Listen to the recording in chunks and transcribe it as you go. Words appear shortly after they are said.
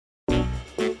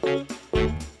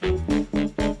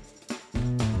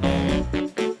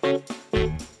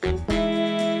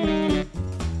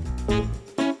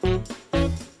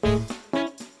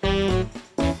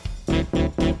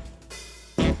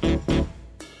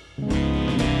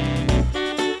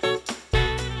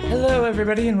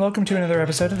everybody, and welcome to another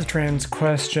episode of the Trans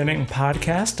Questioning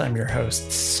Podcast. I'm your host,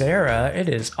 Sarah. It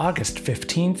is August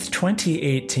 15th,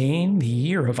 2018, the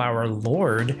year of our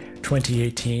Lord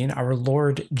 2018, our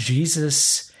Lord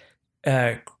Jesus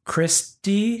Christ.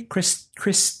 He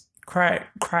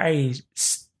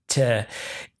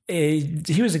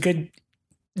was a good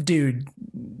dude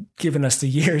giving us the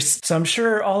years. So I'm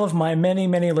sure all of my many,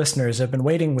 many listeners have been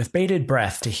waiting with bated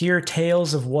breath to hear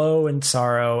tales of woe and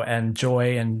sorrow and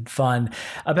joy and fun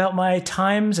about my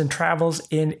times and travels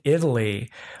in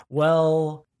Italy.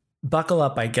 Well, buckle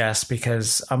up, I guess,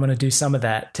 because I'm going to do some of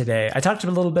that today. I talked a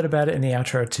little bit about it in the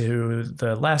outro to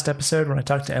the last episode when I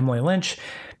talked to Emily Lynch,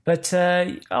 but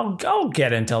I'll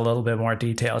get into a little bit more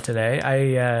detail today.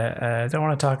 I don't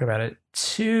want to talk about it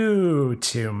too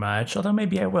much, although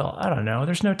maybe I will. I don't know.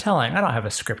 There's no telling. I don't have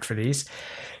a script for these.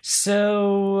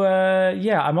 So,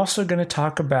 I'm also going to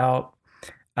talk about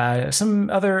some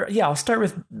other, I'll start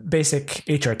with basic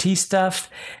HRT stuff,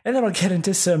 and then I'll get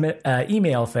into some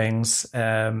email things.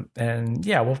 We'll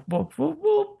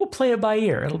play it by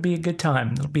ear. It'll be a good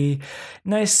time. It'll be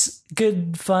nice,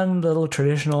 good, fun little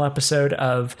traditional episode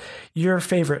of your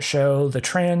favorite show, the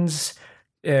Trans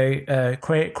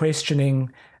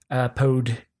Questioning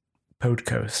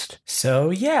Podcoast. So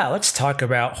let's talk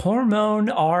about hormone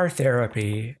R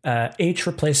therapy, H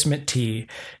replacement T.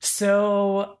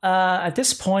 So at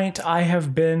this point, I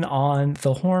have been on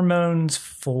the hormones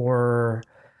for,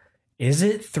 is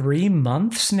it 3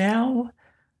 months now?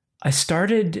 I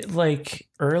started like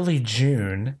early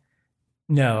June.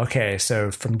 No, okay, so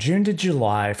from June to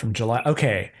July,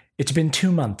 okay, it's been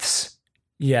 2 months.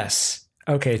 Yes,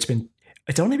 okay, it's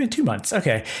only been 2 months.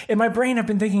 Okay. In my brain, I've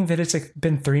been thinking that it's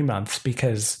been 3 months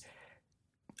because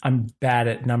I'm bad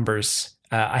at numbers.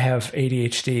 I have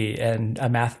ADHD and a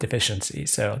math deficiency,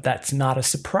 so that's not a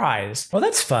surprise. Well,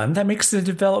 that's fun. That makes the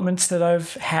developments that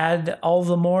I've had all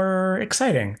the more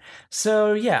exciting.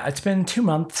 So it's been 2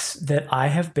 months that I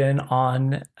have been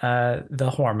on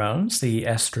the hormones, the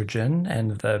estrogen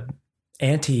and the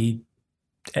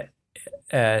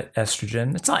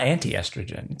estrogen. It's not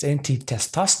anti-estrogen. It's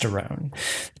anti-testosterone.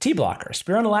 T blockers,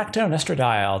 spironolactone,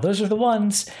 estradiol. Those are the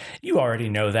ones. You already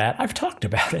know that. I've talked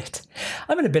about it.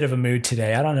 I'm in a bit of a mood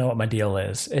today. I don't know what my deal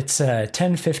is. It's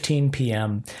 10:15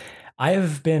 p.m. I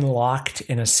have been locked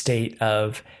in a state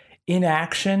of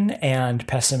inaction and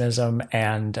pessimism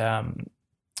and I'm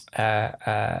not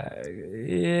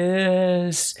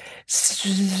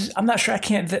sure.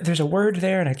 There's a word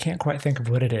there and I can't quite think of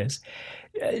what it is.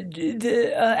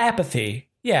 Apathy.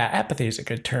 Yeah, apathy is a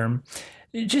good term.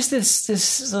 Just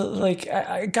this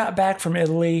I got back from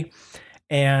Italy,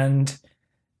 and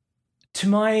to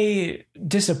my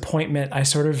disappointment, I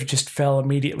sort of just fell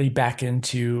immediately back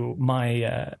into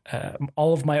my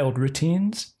all of my old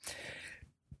routines.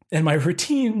 And my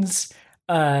routines,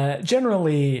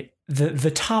 generally,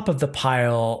 the top of the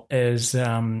pile is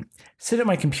sit at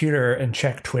my computer and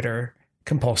check Twitter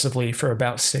compulsively for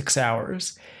about 6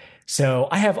 hours. So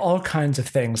I have all kinds of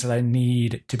things that I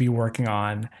need to be working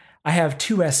on. I have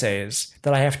 2 essays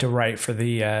that I have to write for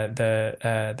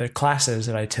the classes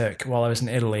that I took while I was in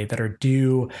Italy that are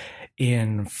due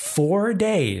in 4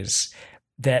 days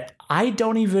that I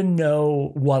don't even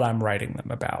know what I'm writing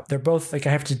them about. They're both I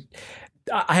have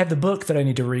the book that I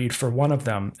need to read for one of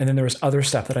them, and then there was other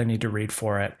stuff that I need to read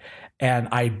for it. And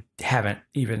I haven't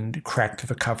even cracked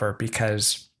the cover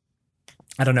because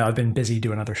I don't know, I've been busy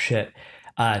doing other shit.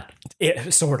 I've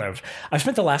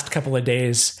spent the last couple of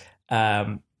days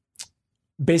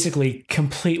basically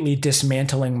completely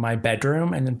dismantling my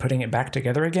bedroom and then putting it back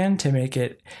together again to make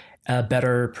it a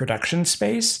better production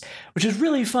space, which is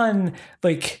really fun.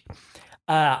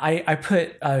 I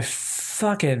put a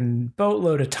fucking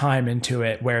boatload of time into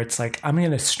it where it's I'm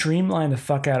going to streamline the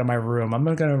fuck out of my room. I'm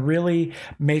going to really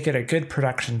make it a good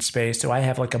production space. So I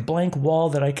have a blank wall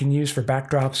that I can use for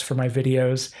backdrops for my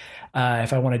videos.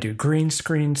 If I want to do green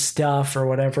screen stuff or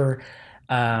whatever.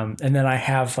 And then I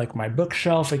have my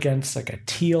bookshelf against a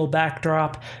teal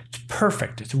backdrop. It's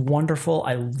perfect. It's wonderful.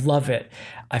 I love it.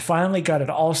 I finally got it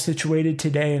all situated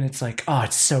today and it's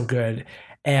it's so good.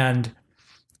 And,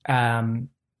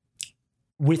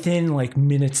 within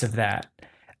minutes of that,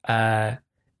 a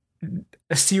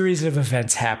series of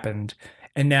events happened.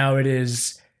 And now it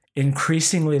is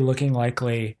increasingly looking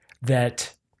likely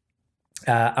that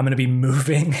I'm going to be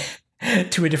moving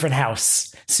to a different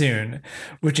house soon,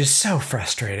 which is so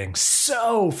frustrating.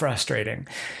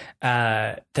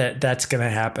 That's going to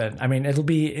happen. I mean, it'll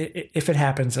be, if it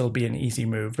happens, it'll be an easy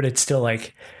move, but it's still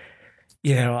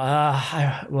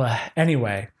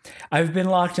anyway, I've been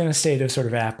locked in a state of sort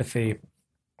of apathy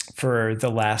for the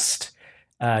last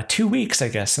 2 weeks, I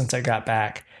guess, since I got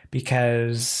back,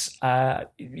 because I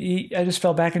just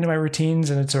fell back into my routines,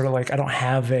 and it's sort of like I don't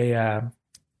have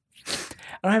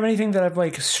anything that I've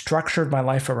like structured my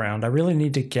life around. I really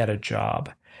need to get a job.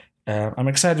 I'm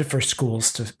excited for school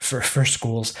to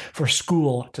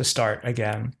start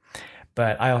again,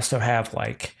 but I also have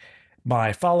like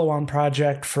my follow-on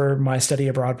project for my study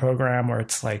abroad program, where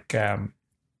it's like I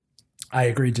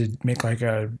agreed to make like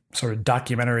a sort of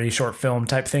documentary short film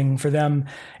type thing for them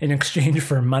in exchange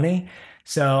for money.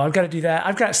 So I've got to do that.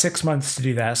 I've got 6 months to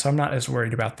do that, so I'm not as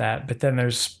worried about that. But then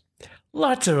there's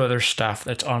lots of other stuff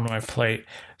that's on my plate.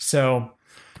 So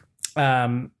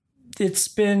it's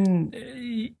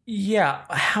been, yeah.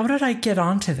 How did I get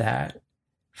onto that?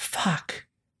 Fuck.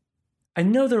 I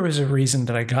know there was a reason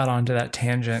that I got onto that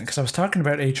tangent, because I was talking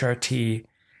about HRT.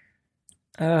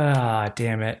 Ah,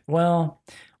 damn it. Well,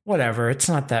 whatever. It's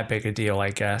not that big a deal,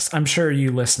 I guess. I'm sure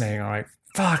you listening are like,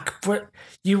 fuck, what,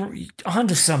 you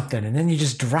onto something, and then you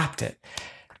just dropped it.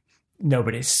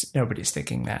 Nobody's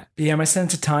thinking that. Yeah, my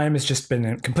sense of time has just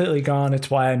been completely gone. It's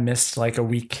why I missed like a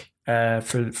week for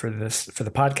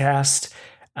the podcast,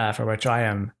 for which I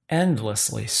am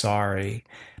endlessly sorry.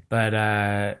 But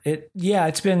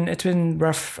it's been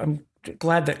rough. I'm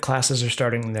glad that classes are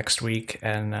starting next week,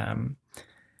 and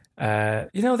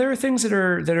there are things that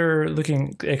are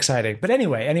looking exciting. But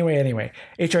anyway,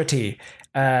 HRT.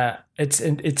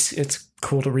 It's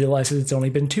cool to realize that it's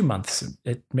only been 2 months.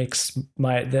 It makes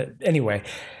anyway.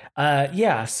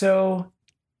 So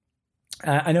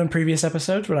I know in previous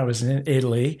episodes when I was in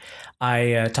Italy,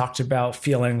 I talked about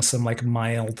feeling some like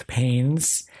mild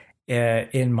pains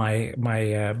in my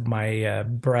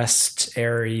breast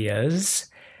areas,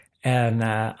 and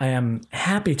I am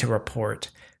happy to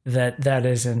report that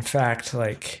is in fact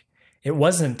like it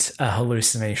wasn't a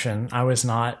hallucination. I was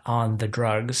not on the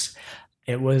drugs.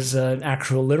 It was an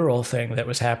actual literal thing that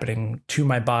was happening to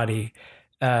my body,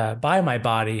 by my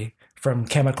body, from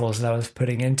chemicals that I was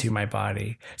putting into my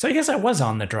body. So I guess I was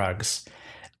on the drugs.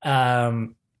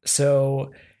 It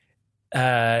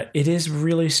is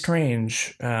really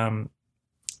strange.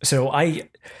 So I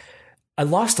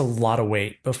lost a lot of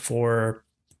weight before,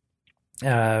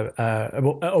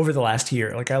 over the last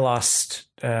year. Like I lost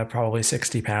probably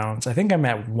 60 pounds. I think I'm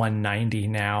at 190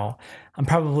 now. I'm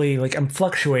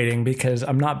fluctuating because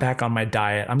I'm not back on my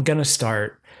diet. I'm going to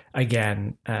start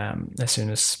again as soon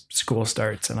as school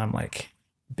starts and I'm like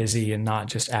busy and not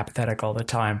just apathetic all the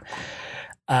time.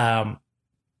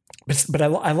 But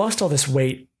I lost all this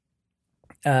weight.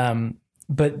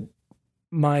 But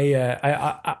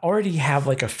I already have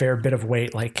like a fair bit of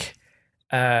weight, like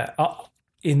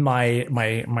in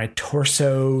my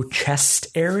torso chest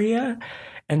area.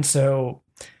 And so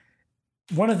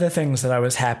one of the things that I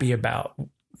was happy about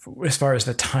as far as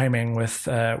the timing with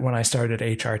when I started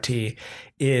HRT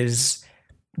is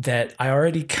that I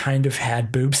already kind of had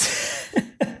boobs.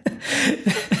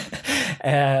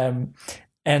 And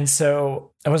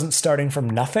so I wasn't starting from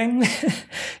nothing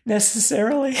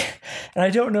necessarily. And I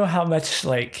don't know how much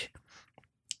like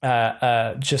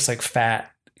just like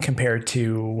fat compared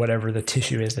to whatever the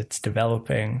tissue is that's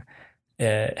developing,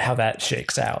 how that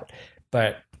shakes out.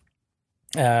 But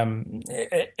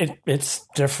it's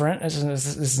different.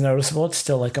 It's noticeable. It's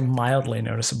still like a mildly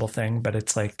noticeable thing, but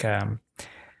it's like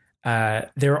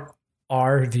there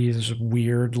are these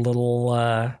weird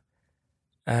little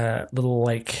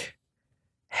like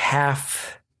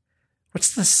half.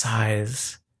 What's the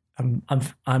size?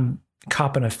 I'm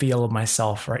copping a feel of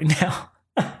myself right now.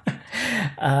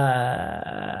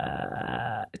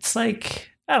 It's like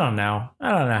I don't know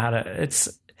how to.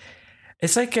 It's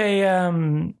like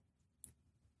a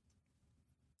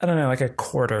I don't know, like a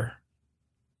quarter.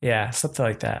 Yeah, something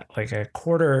like that. Like a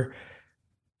quarter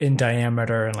in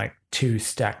diameter and like two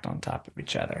stacked on top of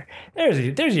each other.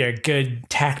 There's your good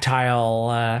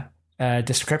tactile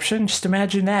description. Just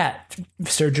imagine that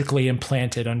surgically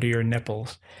implanted under your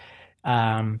nipples.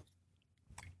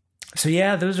 So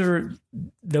yeah, those are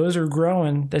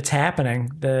growing. That's happening.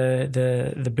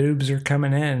 The boobs are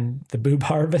coming in. The boob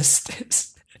harvest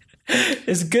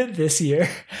is good this year.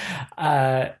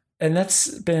 And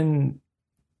that's been,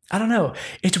 I don't know.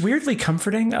 It's weirdly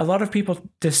comforting. A lot of people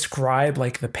describe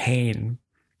like the pain,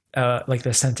 like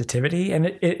the sensitivity, and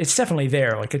it's definitely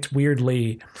there. Like it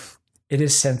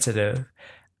is sensitive.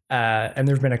 And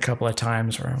there've been a couple of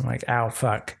times where I'm like, ow,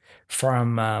 fuck.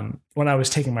 From when I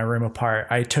was taking my room apart,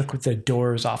 I took the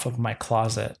doors off of my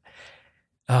closet.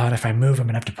 Oh, and if I move, I'm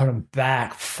going to have to put them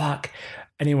back. Fuck.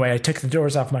 Anyway, I took the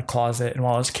doors off my closet, and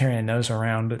while I was carrying those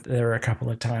around, there were a couple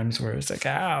of times where it was like,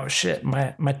 oh, shit,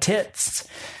 my tits.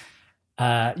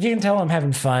 You can tell I'm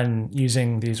having fun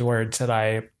using these words that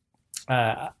I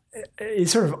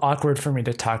it's sort of awkward for me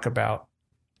to talk about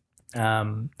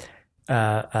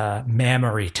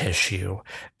mammary tissue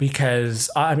because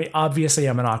I mean, obviously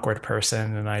I'm an awkward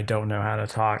person and I don't know how to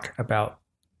talk about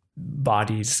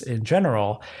bodies in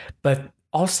general, but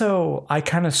also I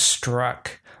kind of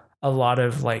struck a lot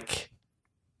of like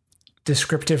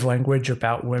descriptive language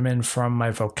about women from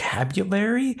my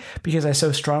vocabulary because I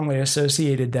so strongly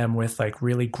associated them with like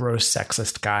really gross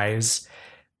sexist guys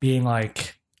being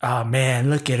like, oh man,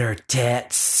 look at her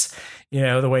tits. You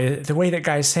know, the way that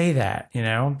guys say that, you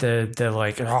know, the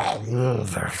like, oh,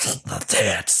 the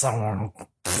tits. I want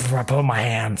to put my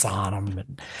hands on them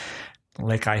and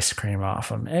lick ice cream off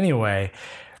them. Anyway,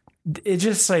 it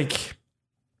just like,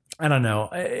 I don't know.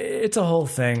 It's a whole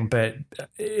thing, but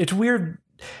it's weird,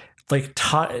 like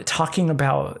talking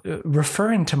about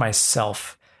referring to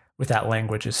myself with that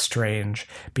language is strange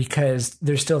because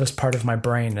there's still this part of my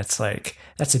brain that's like,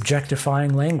 that's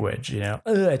objectifying language, you know,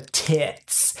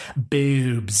 tits,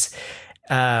 boobs.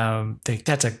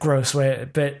 That's a gross way,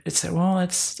 but it's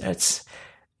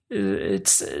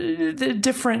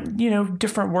different, you know,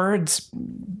 different words.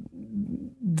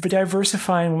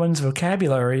 Diversifying one's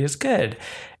vocabulary is good.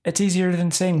 It's easier than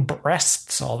saying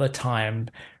breasts all the time,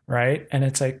 right? And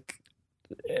it's like,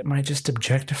 am I just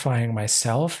objectifying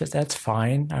myself? That's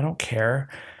fine. I don't care.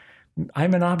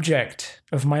 I'm an object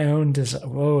of my own design.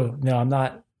 Whoa, no, I'm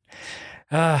not.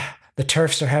 The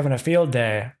TERFs are having a field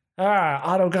day.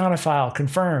 Autogonophile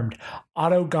confirmed.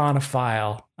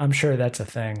 Autogonophile. I'm sure that's a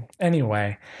thing.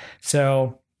 Anyway,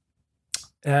 so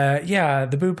yeah,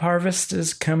 the boob harvest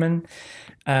is coming.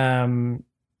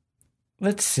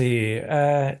 Let's see.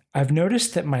 I've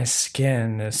noticed that my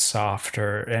skin is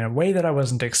softer in a way that I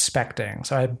wasn't expecting.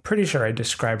 So I'm pretty sure I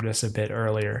described this a bit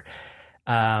earlier.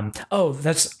 I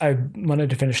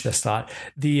wanted to finish this thought.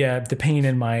 The pain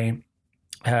in my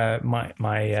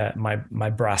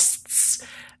breasts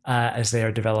as they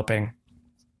are developing.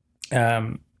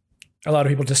 A lot of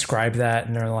people describe that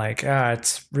and they're like,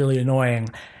 it's really annoying.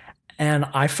 And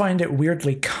I find it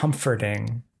weirdly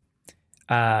comforting.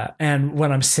 And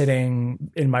when I'm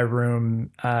sitting in my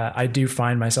room, I do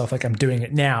find myself like I'm doing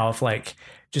it now of like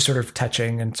just sort of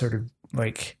touching and sort of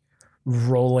like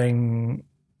rolling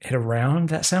it around.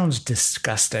 That sounds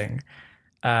disgusting.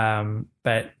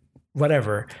 But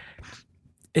whatever.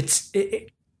 It's a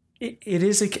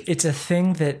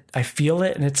thing that I feel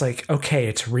it and it's like, okay,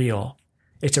 it's real.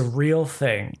 It's a real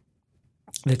thing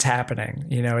that's happening.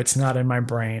 You know, it's not in my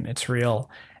brain. It's real.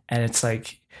 And it's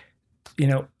like, you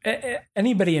know,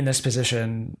 anybody in this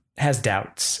position has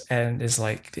doubts and is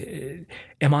like,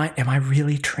 am I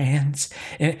really trans?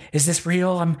 Is this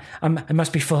real? I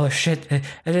must be full of shit.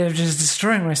 I'm just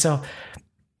destroying myself.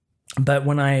 But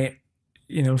when I,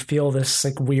 you know, feel this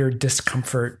like weird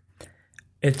discomfort,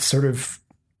 it's sort of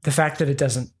the fact that it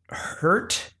doesn't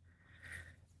hurt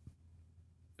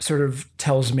sort of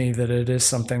tells me that it is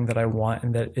something that I want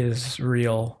and that is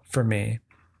real for me.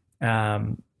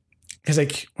 Because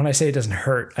like when I say it doesn't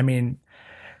hurt, I mean,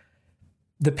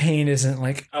 the pain isn't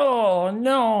like, oh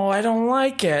no, I don't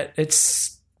like it.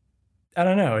 It's, I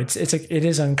don't know. It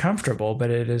is uncomfortable,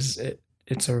 but it's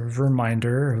a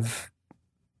reminder of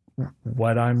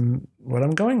what I'm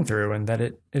going through and that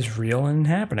it is real and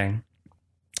happening.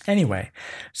 Anyway,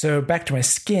 so back to my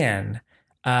skin.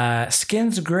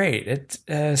 Skin's great.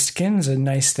 Skin's a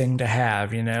nice thing to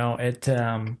have, you know. It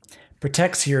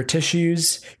protects your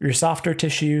tissues, your softer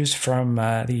tissues from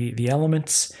the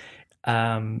elements.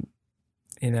 You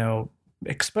know,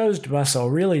 exposed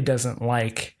muscle really doesn't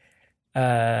like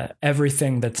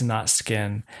everything that's not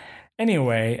skin.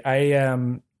 Anyway,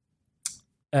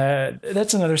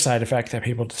 that's another side effect that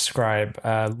people describe,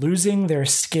 losing their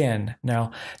skin.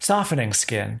 Now, softening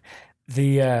skin.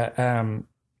 There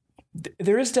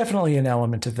is definitely an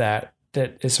element of that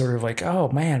is sort of like, oh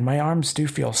man, my arms do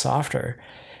feel softer.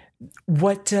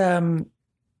 What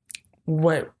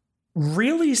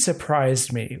really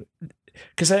surprised me,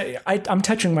 because I'm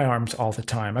touching my arms all the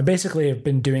time. I basically have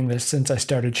been doing this since I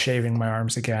started shaving my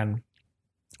arms again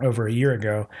over a year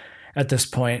ago at this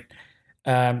point.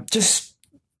 I'm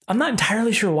not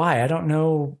entirely sure why. I don't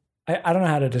know. I don't know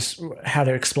how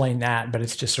to explain that, but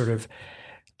it's just sort of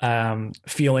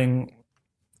feeling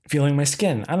my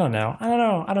skin. I don't know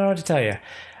what to tell you.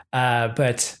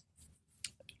 But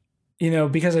you know,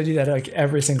 because I do that like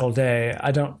every single day,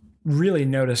 I don't really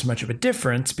notice much of a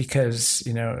difference because,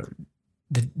 you know,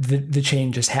 the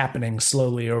change is happening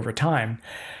slowly over time.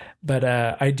 But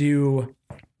I do.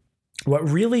 What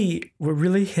really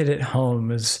hit it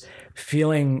home is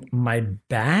feeling my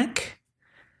back,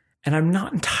 and I'm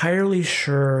not entirely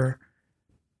sure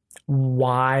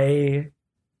why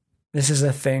this is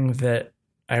a thing that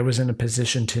I was in a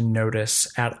position to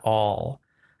notice at all.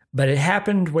 But it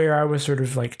happened where I was sort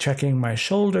of like checking my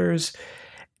shoulders,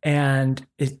 and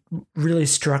it really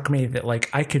struck me that like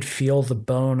I could feel the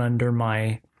bone under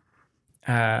my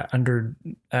my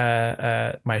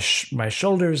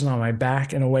shoulders and on my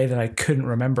back in a way that I couldn't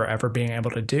remember ever being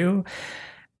able to do.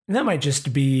 And that might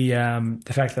just be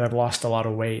the fact that I've lost a lot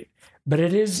of weight, but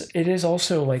it is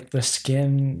also like the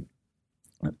skin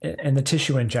and the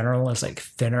tissue in general is like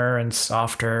thinner and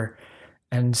softer,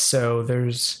 and so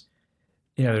there's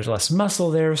less muscle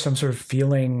there, so I'm sort of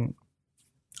feeling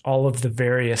all of the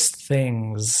various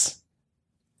things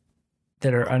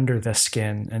that are under the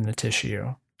skin and the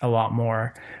tissue a lot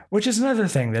more, which is another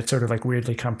thing that's sort of like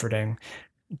weirdly comforting.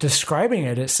 Describing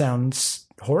it sounds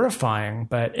horrifying,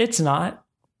 but it's not.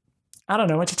 I don't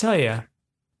know what to tell you.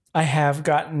 I have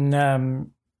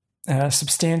gotten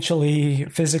substantially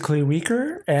physically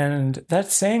weaker, and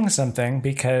that's saying something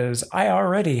because I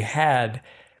already had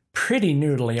pretty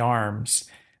noodly arms.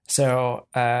 So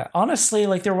honestly,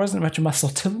 like there wasn't much muscle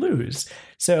to lose.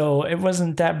 So it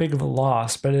wasn't that big of a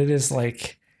loss, but it is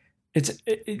like, I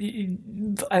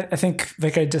think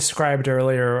like I described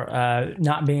earlier,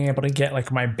 not being able to get like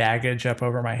my baggage up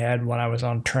over my head when I was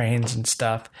on trains and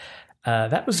stuff.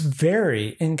 That was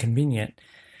very inconvenient.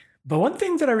 But one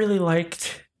thing that I really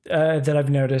liked that I've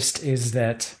noticed is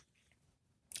that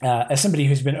as somebody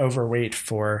who's been overweight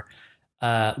for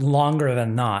longer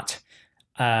than not,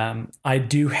 I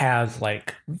do have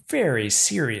like very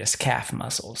serious calf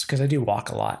muscles because I do walk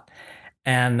a lot.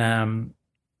 And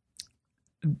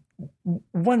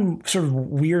one sort of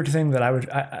weird thing that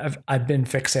I've been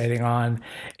fixating on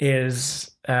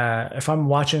is if I'm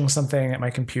watching something at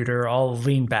my computer, I'll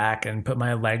lean back and put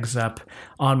my legs up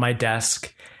on my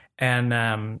desk. And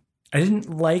I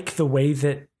didn't like the way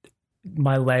that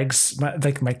my legs,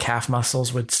 my calf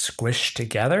muscles would squish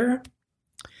together.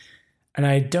 And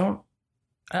I don't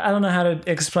know how to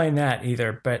explain that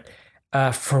either, but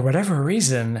for whatever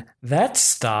reason, that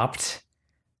stopped.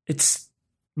 It's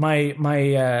for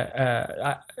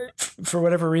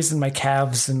whatever reason, my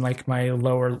calves and like my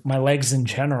legs in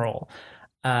general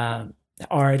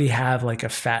already have like a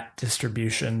fat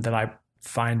distribution that I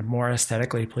find more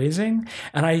aesthetically pleasing.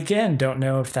 And I, again, don't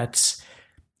know if that's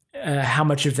how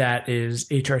much of that is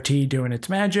HRT doing its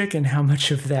magic and how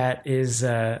much of that is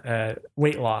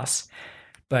weight loss.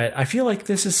 But I feel like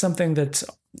this is something that's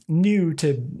new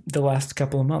to the last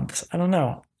couple of months. I don't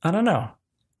know.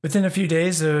 Within a few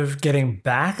days of getting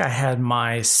back, I had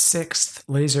my 6th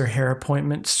laser hair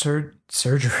appointment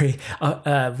surgery,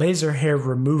 laser hair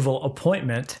removal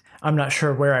appointment. I'm not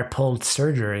sure where I pulled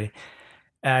surgery.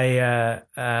 It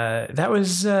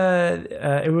was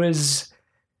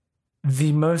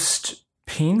the most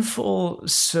painful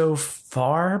so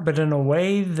far, but in a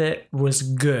way that was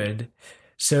good.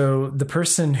 So the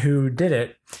person who did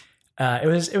it, it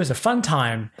was a fun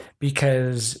time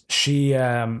because she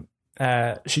did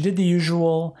the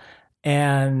usual,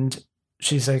 and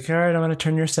she's like, all right, I'm going to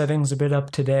turn your settings a bit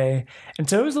up today. And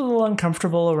so it was a little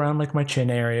uncomfortable around like my chin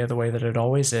area, the way that it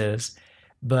always is.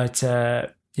 But,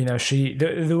 the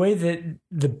way that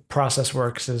the process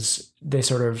works is they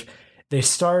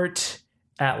start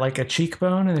at like a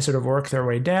cheekbone and they sort of work their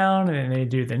way down, and then they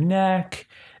do the neck.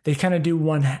 They kind of do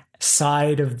one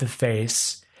side of the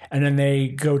face, and then they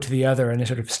go to the other and they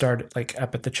sort of start like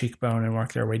up at the cheekbone and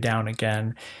work their way down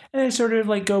again. And they sort of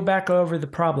like go back over the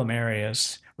problem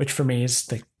areas, which for me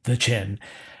is the chin,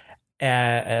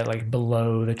 like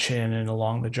below the chin and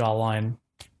along the jawline.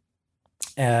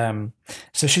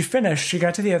 So she finished, she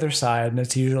got to the other side, and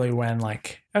it's usually when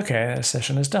like, okay, the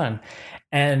session is done.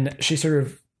 And she sort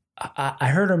of, I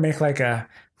heard her make like a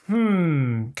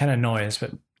kind of noise,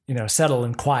 but settle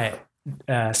and quiet,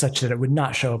 such that it would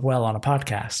not show up well on a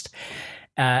podcast.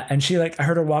 And she I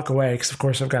heard her walk away, because of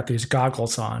course I've got these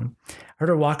goggles on. I heard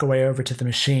her walk away over to the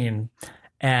machine,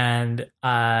 and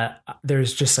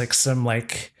there's just like some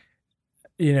like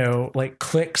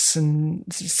clicks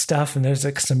and stuff, and there's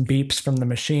like some beeps from the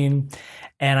machine,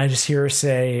 and I just hear her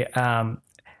say,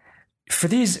 for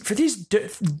these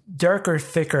darker,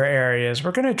 thicker areas,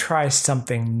 we're going to try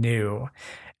something new.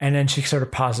 And then she sort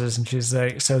of pauses and she's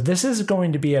like, so this is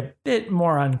going to be a bit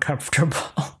more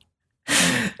uncomfortable.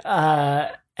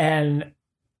 And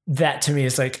that to me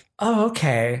is like, oh,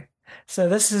 okay. So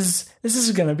this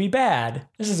is going to be bad.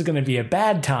 This is going to be a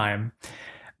bad time.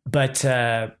 But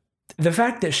the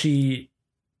fact that she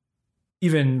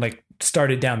even like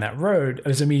started down that road, I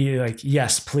was immediately like,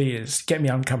 yes, please get me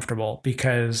uncomfortable,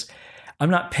 because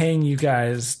I'm not paying you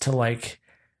guys to like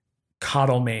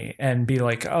coddle me and be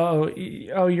like, oh,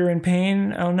 you're in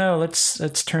pain. Oh no,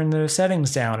 let's turn the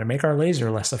settings down and make our laser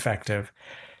less effective.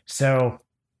 So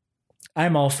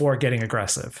I'm all for getting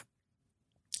aggressive.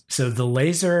 So the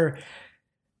laser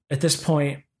at this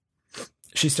point,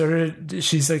 she's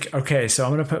like, okay, so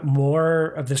I'm going to put more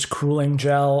of this cooling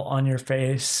gel on your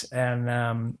face.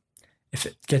 And if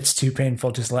it gets too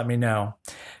painful, just let me know.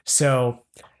 So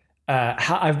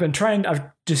I've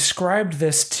described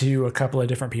this to a couple of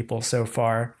different people so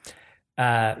far.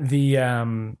 There's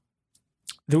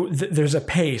a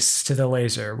pace to the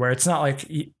laser where it's not like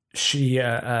she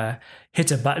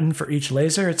hits a button for each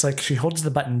laser. It's like she holds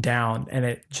the button down and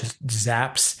it just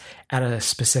zaps at a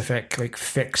specific like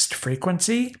fixed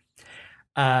frequency.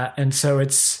 And so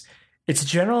it's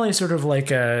generally sort of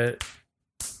like a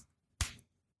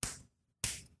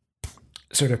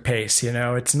sort of pace,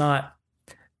 it's not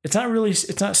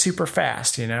super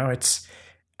fast, it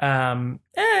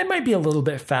might be a little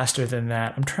bit faster than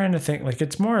that. I'm trying to think, like,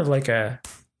 it's more like that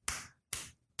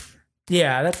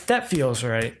feels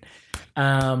right.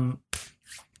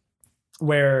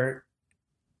 Where,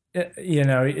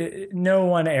 no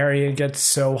one area gets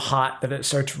so hot that it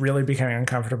starts really becoming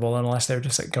uncomfortable unless they're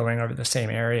just like going over the same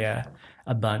area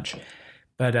a bunch.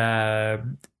 But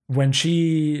when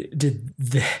she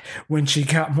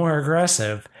got more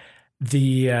aggressive,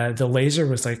 the laser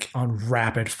was like on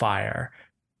rapid fire.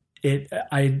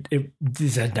 I'd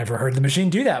never heard the machine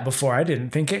do that before. I didn't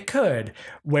think it could.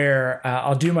 Where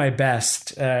I'll do my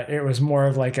best. It was more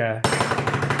of like I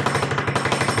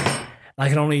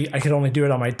could only do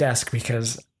it on my desk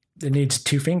because it needs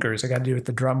 2 fingers. I got to do it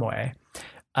the drum way.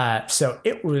 So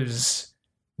it was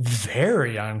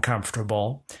very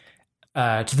uncomfortable.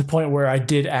 To the point where I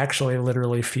did actually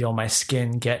literally feel my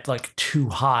skin get like too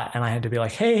hot, and I had to be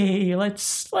like, "Hey,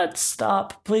 let's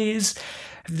stop, please." I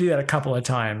had to do that a couple of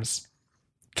times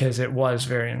because it was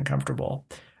very uncomfortable.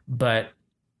 But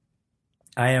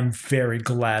I am very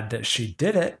glad that she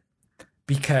did it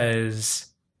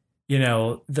because,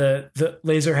 the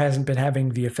laser hasn't been having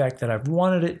the effect that I've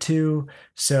wanted it to.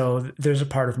 So there's a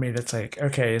part of me that's like,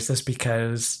 okay, is this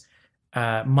because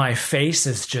my face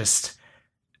is just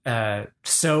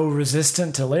so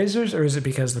resistant to lasers, or is it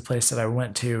because the place that I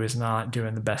went to is not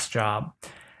doing the best job?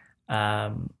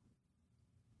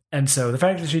 And so the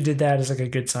fact that she did that is like a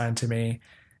good sign to me.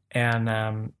 And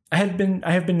I have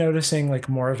been noticing like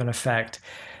more of an effect.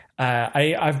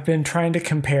 I've been trying to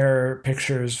compare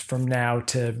pictures from now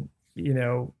to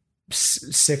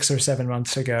 6 or 7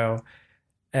 months ago,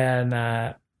 and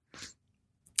I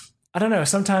don't know.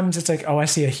 Sometimes it's like, oh, I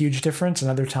see a huge difference.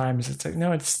 And other times it's like,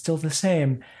 no, it's still the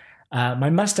same. My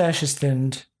mustache has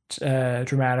thinned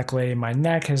dramatically. My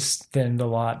neck has thinned a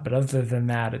lot. But other than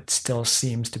that, it still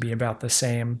seems to be about the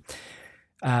same.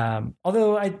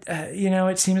 Although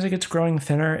it seems like it's growing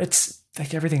thinner. It's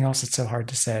like everything else. It's so hard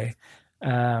to say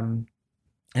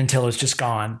until it's just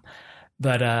gone.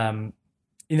 But,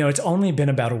 it's only been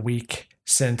about a week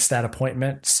since that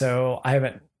appointment. So I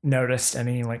haven't noticed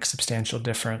any like substantial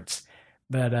difference,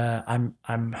 but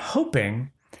I'm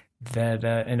hoping that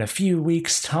in a few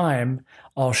weeks' time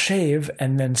I'll shave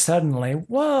and then suddenly,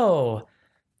 whoa,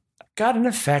 got an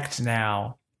effect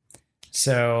now.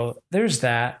 So there's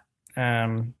that.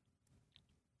 Let's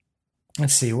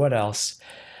see what else.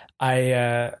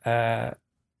 I've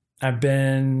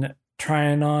been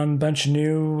trying on a bunch of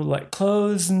new like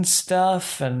clothes and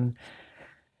stuff and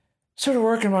sort of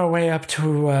working my way up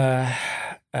to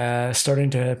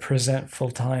starting to present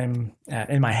full-time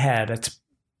in my head. It's,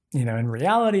 in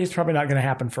reality, it's probably not going to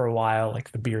happen for a while.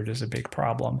 Like the beard is a big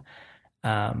problem.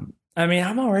 I'm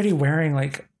already wearing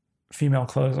like female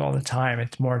clothes all the time.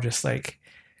 It's more just like,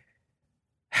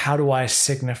 how do I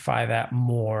signify that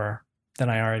more than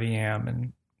I already am?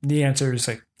 And the answer is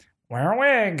like, wear a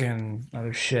wig and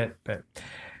other shit. But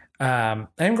I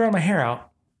am growing my hair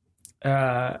out.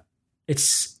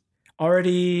 It's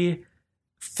already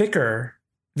thicker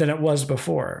than it was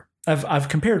before. I've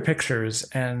compared pictures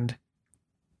and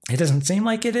it doesn't seem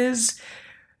like it is,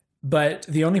 but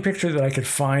the only picture that I could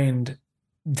find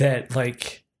that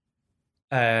like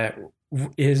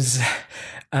is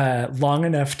long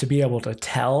enough to be able to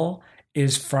tell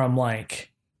is from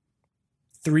like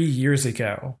 3 years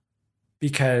ago,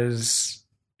 because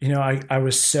I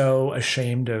was so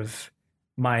ashamed of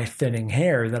my thinning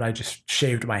hair that I just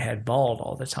shaved my head bald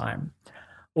all the time,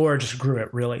 or just grew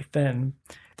it really thin.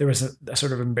 There was a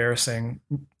sort of embarrassing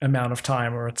amount of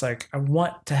time where it's like, I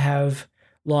want to have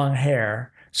long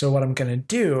hair. So what I'm going to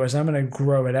do is I'm going to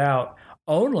grow it out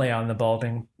only on the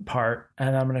balding part,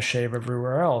 and I'm going to shave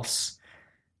everywhere else.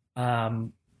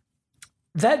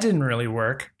 that didn't really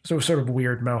work. So it was sort of a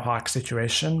weird mohawk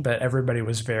situation, but everybody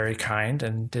was very kind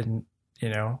and didn't,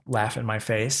 laugh in my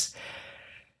face.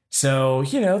 So,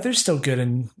 there's still good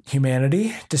in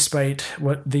humanity, despite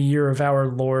what the year of our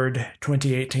Lord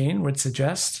 2018 would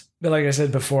suggest. But like I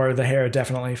said before, the hair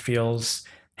definitely feels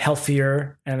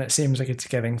healthier, and it seems like it's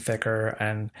getting thicker.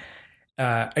 And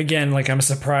again, like, I'm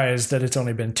surprised that it's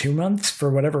only been 2 months. For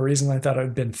whatever reason, I thought it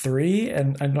had been 3.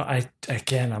 And I'm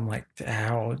like,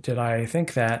 how did I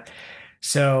think that?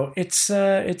 So it's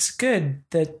good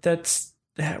that's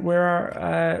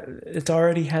where it's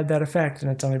already had that effect, and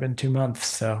it's only been 2 months.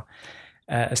 So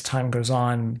as time goes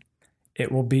on,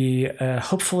 it will be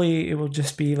hopefully it will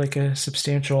just be like a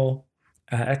substantial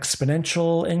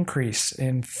exponential increase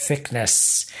in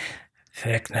thickness.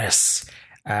 It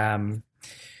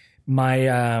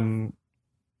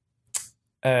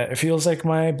feels like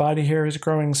my body hair is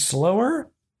growing slower,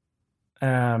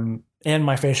 and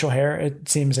my facial hair, it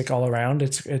seems like all around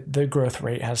the growth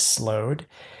rate has slowed.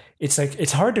 It's like,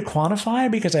 it's hard to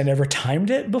quantify because I never timed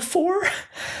it before.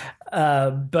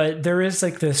 But there is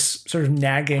like this sort of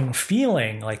nagging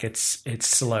feeling like it's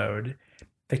slowed,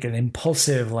 like an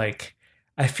impulsive, like,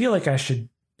 I feel like I should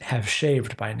have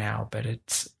shaved by now, but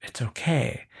it's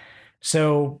okay.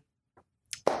 So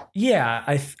yeah,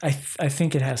 I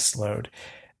think it has slowed.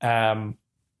 I'm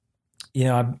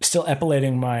still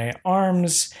epilating my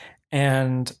arms,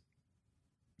 and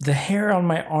the hair on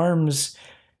my arms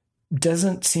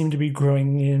doesn't seem to be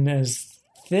growing in as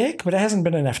thick, but it hasn't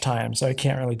been enough time, so I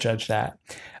can't really judge that.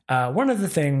 One of the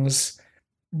things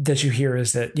that you hear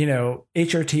is that,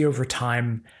 HRT over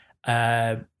time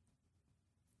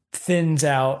thins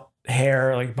out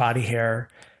hair, like body hair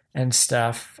and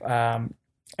stuff. And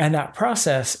that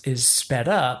process is sped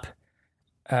up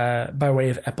by way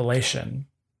of epilation,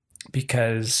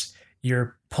 because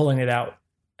you're pulling it out,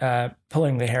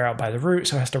 pulling the hair out by the root,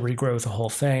 so it has to regrow the whole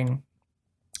thing.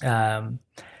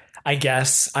 I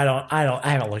guess I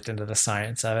haven't looked into the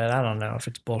science of it. I don't know if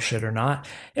it's bullshit or not.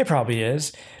 It probably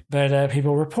is, but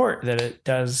people report that it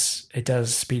does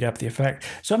speed up the effect.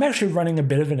 So I'm actually running a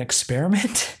bit of an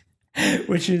experiment,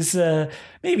 which is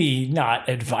maybe not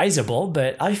advisable,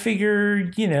 but I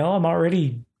figure, I'm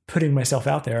already putting myself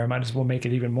out there. I might as well make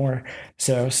it even more.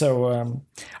 So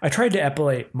I tried to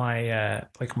epilate my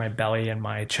my belly and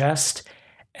my chest,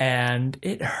 and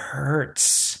it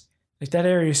hurts. Like, that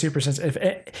area is super sensitive.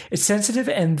 It's sensitive,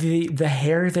 and the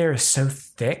hair there is so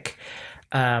thick.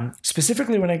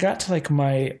 Specifically, when I got to like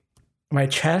my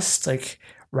chest, like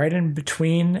right in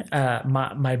between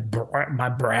my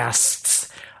breasts,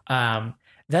 that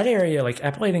area, like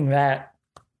epilating that,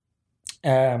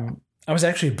 I was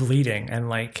actually bleeding, and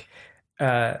like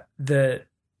the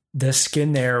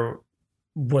skin there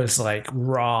was like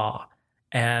raw,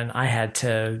 and I had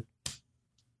to.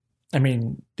 I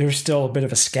mean, there's still a bit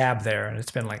of a scab there, and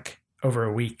it's been like over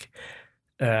a week.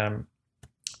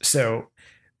 So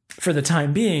for the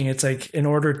time being, it's like, in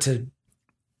order to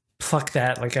pluck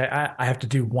that, like I have to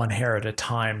do one hair at a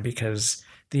time, because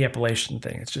the epilation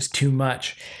thing, it's just too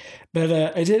much.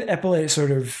 But I did epilate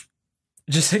sort of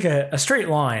just like a straight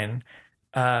line,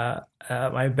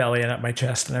 my belly and up my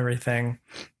chest and everything.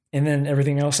 And then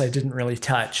everything else I didn't really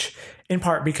touch, in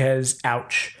part because,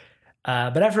 ouch.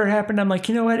 But after it happened, I'm like,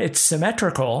 you know what? It's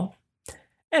symmetrical.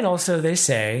 And also they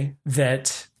say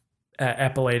that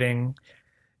epilating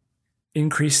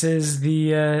increases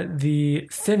the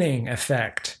thinning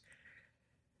effect.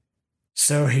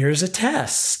 So here's a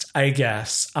test, I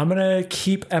guess. I'm going to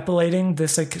keep epilating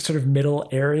this like sort of middle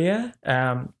area,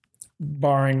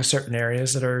 barring certain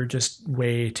areas that are just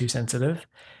way too sensitive.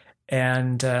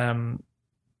 And I'm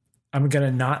going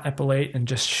to not epilate and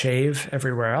just shave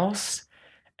everywhere else.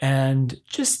 And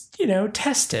just,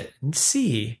 test it and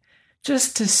see.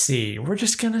 Just to see. We're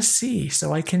just going to see,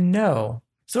 so I can know.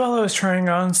 So while I was trying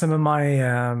on some of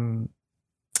my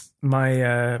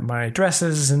my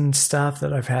dresses and stuff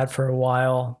that I've had for a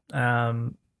while,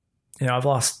 I've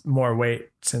lost more weight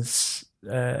since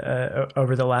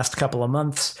over the last couple of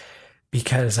months,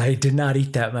 because I did not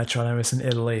eat that much when I was in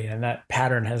Italy, and that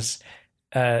pattern has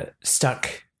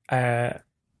stuck. It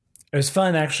was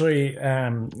fun, actually.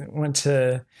 Went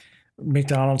to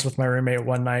McDonald's with my roommate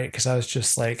one night, because I was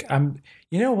just like,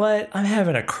 you know what? I'm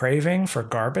having a craving for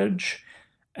garbage,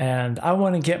 and I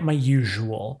want to get my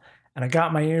usual. And I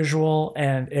got my usual,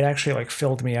 and it actually like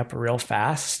filled me up real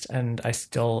fast. And I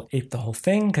still ate the whole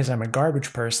thing because I'm a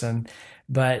garbage person,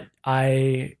 but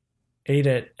I ate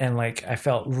it, and like I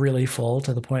felt really full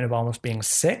to the point of almost being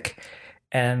sick.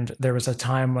 And there was a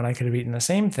time when I could have eaten the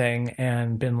same thing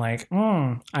and been like,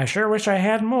 I sure wish I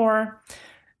had more,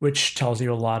 which tells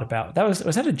you a lot about that. Was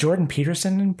that a Jordan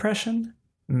Peterson impression?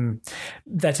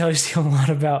 That tells you a lot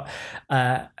about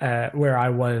where I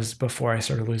was before I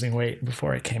started losing weight,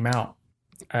 before it came out.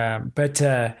 But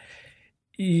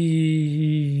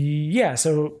yeah,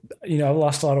 so, I've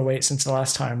lost a lot of weight since the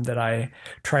last time that I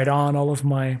tried on all of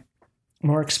my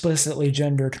more explicitly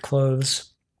gendered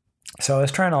clothes. So I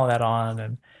was trying all that on,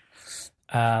 and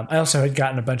I also had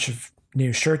gotten a bunch of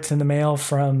new shirts in the mail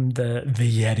from the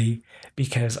Yeti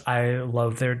because I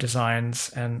love their designs,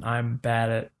 and I'm bad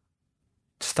at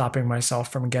stopping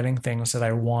myself from getting things that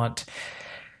I want.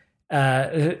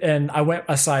 And I went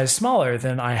a size smaller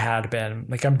than I had been.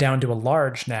 Like, I'm down to a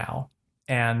large now.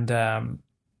 And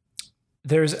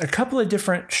there's a couple of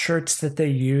different shirts that they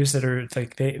use that are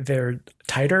like they're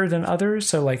tighter than others.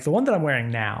 So like the one that I'm wearing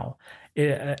now,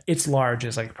 its large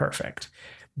is like perfect.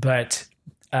 But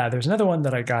there's another one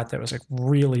that I got that was like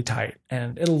really tight,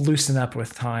 and it'll loosen up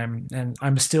with time. And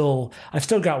I've still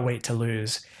got weight to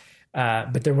lose.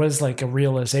 But there was like a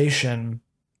realization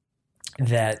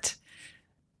that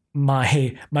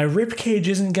my rib cage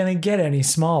isn't going to get any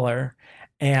smaller.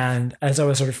 And as I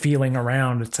was sort of feeling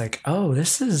around, it's like, oh,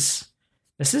 this is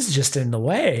just in the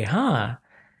way, huh?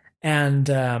 And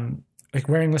like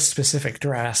wearing this specific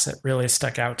dress, it really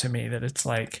stuck out to me that it's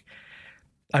like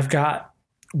I've got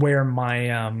where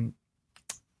my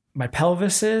my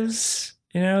pelvis is,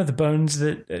 the bones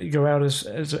that go out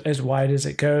as wide as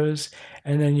it goes,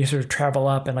 and then you sort of travel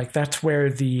up, and like that's where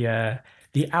the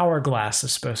hourglass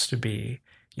is supposed to be,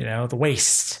 the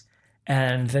waist.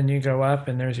 And then you go up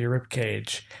and there's your rib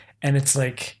cage. And it's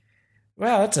like,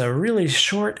 wow, that's a really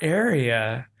short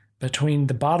area between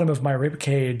the bottom of my rib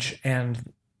cage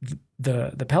and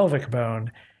the pelvic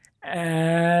bone.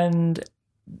 And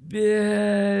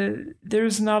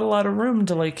there's not a lot of room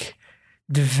to like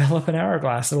develop an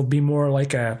hourglass. It'll be more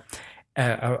like a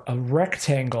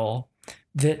rectangle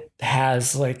that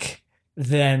has like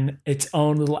then its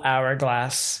own little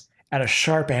hourglass at a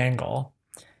sharp angle.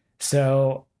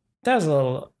 So that was a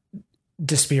little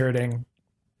dispiriting.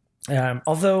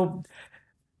 Although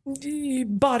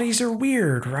bodies are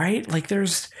weird, right? Like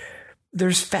there's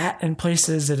fat in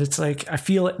places that it's like, I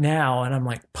feel it now and I'm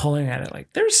like pulling at it.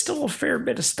 Like there's still a fair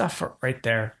bit of stuff right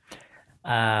there.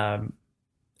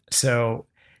 So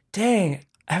dang,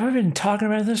 have I been talking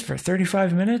about this for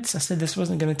 35 minutes? I said this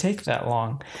wasn't going to take that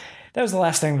long. That was the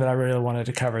last thing that I really wanted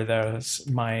to cover though, is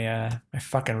my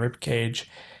fucking rib cage.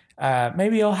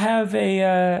 Maybe I'll have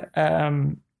a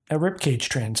ribcage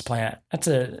transplant.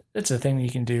 It's a thing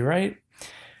you can do, right?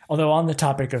 Although on the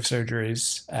topic of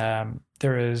surgeries,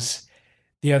 there is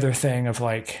the other thing of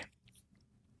like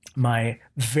my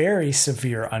very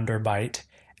severe underbite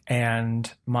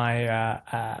and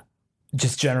my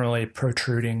just generally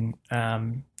protruding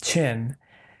chin.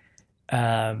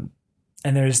 And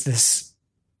there's this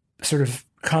sort of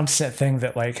constant thing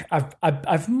that like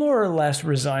I've more or less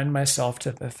resigned myself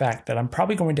to the fact that I'm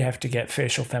probably going to have to get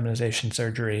facial feminization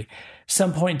surgery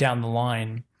some point down the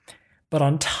line. But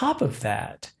on top of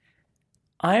that,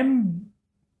 I'm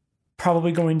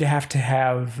probably going to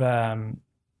have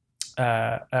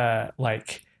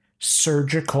like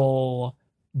surgical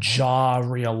jaw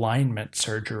realignment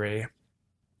surgery.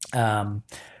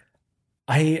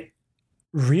 I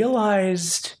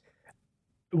realized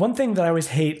one thing that I always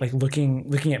hate, like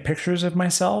looking at pictures of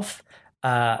myself,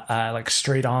 like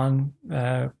straight on,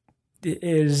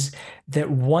 is that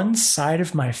one side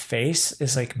of my face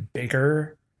is like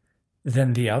bigger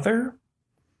than the other.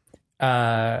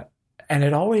 And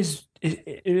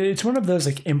it's one of those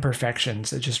like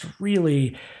imperfections that just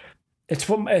really, it's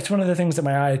one of the things that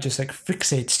my eye just like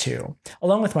fixates to,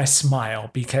 along with my smile,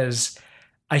 because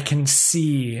I can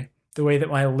see the way that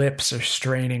my lips are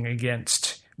straining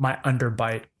against my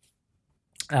underbite.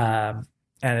 And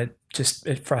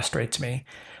it frustrates me.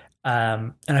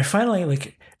 And I finally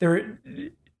like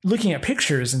looking at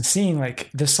pictures and seeing like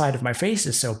this side of my face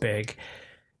is so big,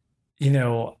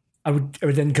 I would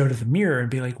then go to the mirror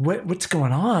and be like, what's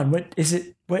going on? What is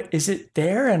it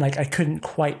there? And like, I couldn't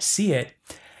quite see it.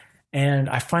 And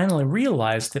I finally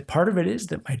realized that part of it is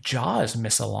that my jaw is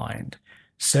misaligned.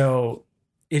 So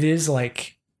it is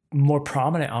like more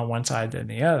prominent on one side than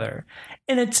the other.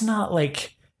 And it's not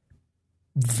like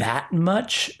that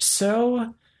much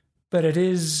so, but it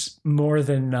is more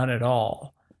than none at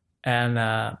all.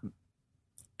 And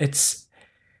it's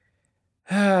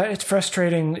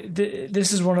frustrating.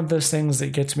 This is one of those things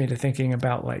that gets me to thinking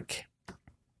about like,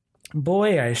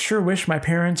 boy, I sure wish my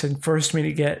parents had forced me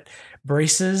to get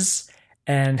braces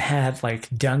and had like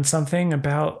done something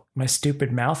about my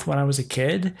stupid mouth when I was a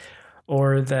kid,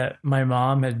 or that my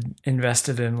mom had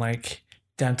invested in like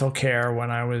dental care when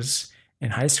I was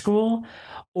in high school,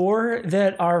 or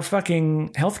that our fucking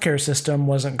healthcare system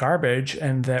wasn't garbage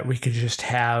and that we could just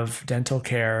have dental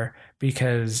care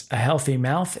because a healthy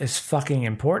mouth is fucking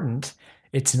important.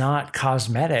 It's not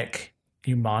cosmetic,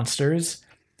 you monsters.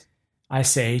 I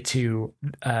say to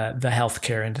the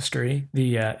healthcare industry,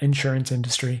 the insurance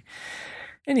industry.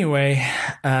 Anyway,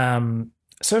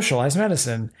 socialized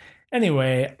medicine.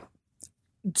 Anyway,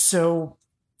 so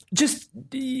just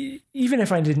even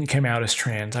if I didn't come out as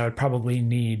trans, I would probably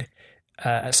need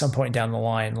at some point down the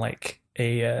line like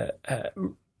a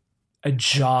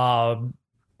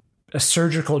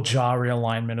surgical jaw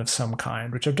realignment of some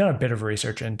kind, which I've done a bit of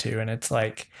research into, and it's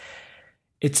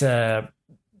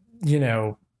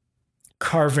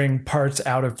carving parts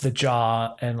out of the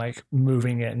jaw and like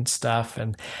moving it and stuff.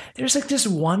 And there's like this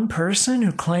one person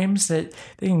who claims that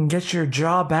they can get your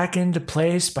jaw back into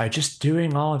place by just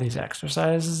doing all of these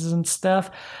exercises and stuff.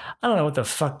 I don't know what the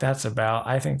fuck that's about.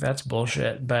 I think that's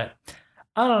bullshit, but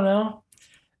I don't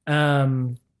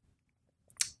know.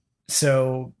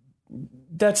 So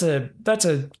that's a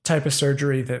type of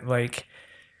surgery that like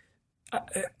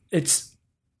it's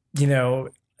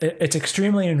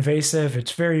extremely invasive.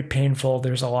 It's very painful.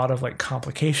 There's a lot of like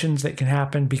complications that can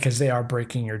happen because they are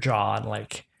breaking your jaw and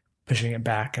like pushing it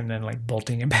back and then like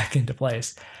bolting it back into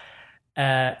place.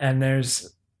 And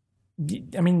there's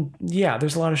a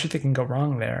lot of shit that can go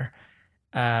wrong there.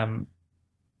 And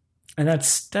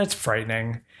that's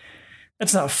frightening.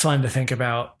 That's not fun to think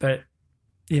about, but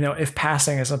if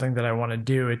passing is something that I want to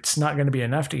do, it's not going to be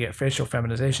enough to get facial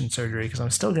feminization surgery because I'm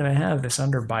still going to have this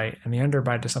underbite, and the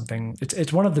underbite is something.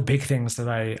 It's one of the big things that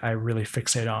I really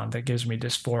fixate on that gives me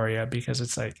dysphoria, because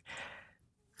it's like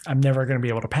I'm never going to be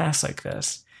able to pass like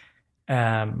this,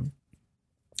 and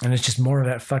it's just more of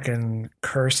that fucking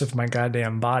curse of my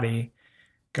goddamn body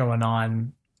going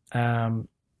on.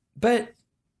 But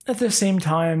at the same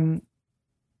time,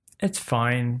 it's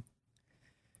fine.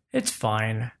 It's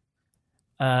fine.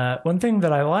 One thing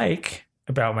that I like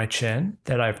about my chin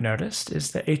that I've noticed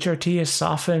is that HRT has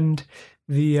softened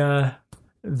the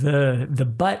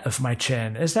butt of my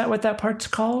chin. Is that what that part's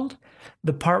called?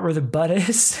 The part where the butt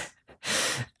is?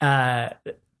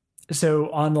 So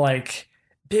on like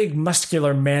big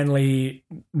muscular manly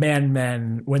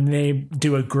men, when they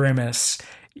do a grimace,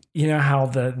 you know how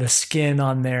the skin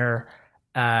on their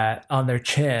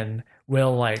chin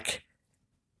will like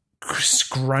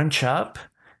scrunch up,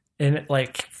 and it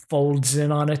like folds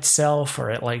in on itself, or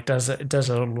it like does a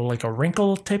like a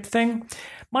wrinkle type thing.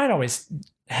 Mine always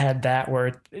had that,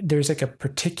 where there's like a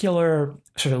particular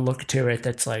sort of look to it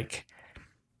that's like,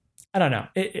 I don't know.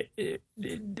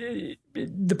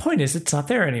 The point is, it's not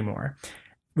there anymore,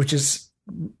 which is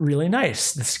really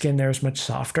nice. The skin there is much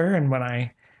softer, and when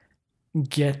I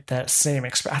get that same I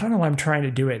don't know why I'm trying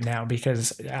to do it now,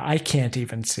 because I can't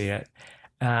even see it.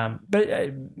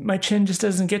 But my chin just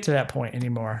doesn't get to that point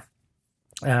anymore.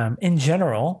 In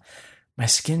general, my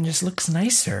skin just looks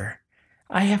nicer.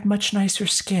 I have much nicer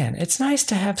skin. It's nice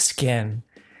to have skin.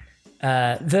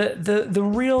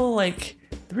 The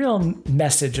real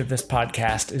message of this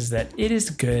podcast is that it is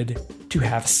good to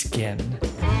have skin.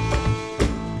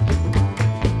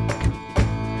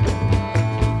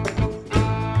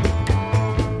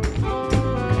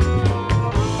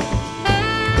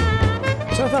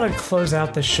 So I thought I'd close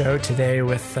out the show today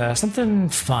with something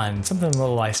fun, something a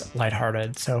little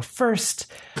lighthearted. So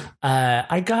first,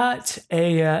 I got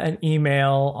an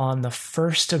email on the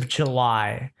 1st of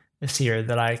July this year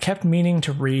that I kept meaning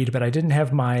to read, but I didn't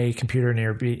have my computer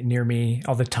near me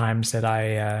all the times that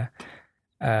I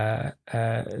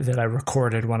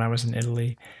recorded when I was in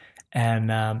Italy.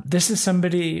 And this is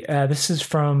somebody. This is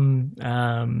from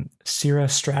Sierra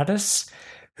Stratus,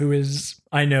 who is,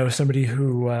 I know, somebody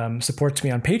who supports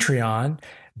me on Patreon.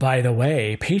 By the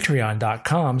way,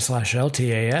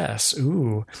 patreon.com/LTAS.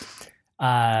 Ooh.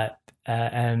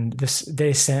 And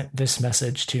they sent this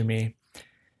message to me.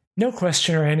 No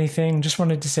question or anything, just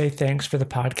wanted to say thanks for the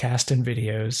podcast and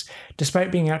videos. Despite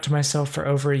being out to myself for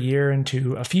over a year and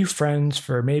to a few friends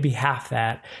for maybe half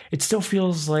that, it still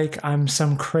feels like I'm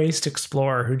some crazed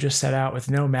explorer who just set out with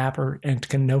no map and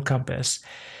no compass.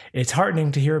 It's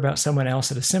heartening to hear about someone else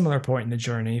at a similar point in the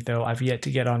journey, though I've yet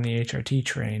to get on the HRT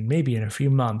train, maybe in a few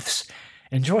months.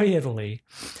 Enjoy Italy.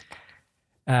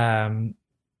 It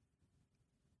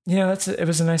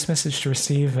was a nice message to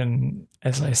receive, and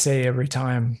as I say every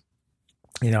time,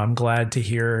 I'm glad to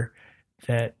hear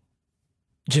that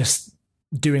just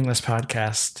doing this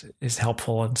podcast is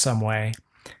helpful in some way.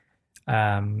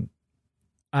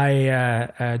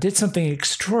 I did something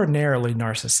extraordinarily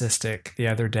narcissistic the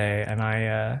other day, and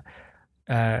I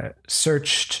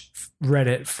searched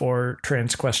Reddit for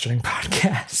Trans Questioning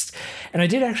Podcast, And I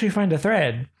did actually find a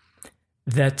thread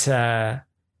that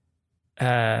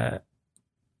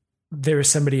there was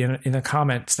somebody in the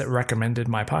comments that recommended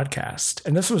my podcast.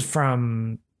 And this was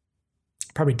from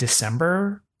probably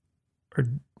December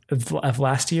of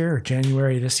last year or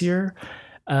January this year.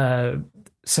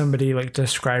 Somebody like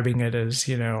describing it as,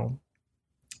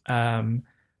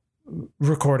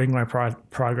 recording my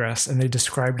progress, and they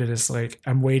described it as like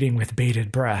I'm waiting with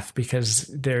bated breath because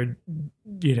they're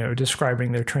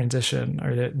describing their transition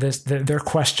or their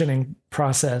questioning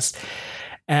process,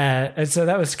 and so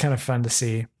that was kind of fun to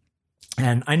see.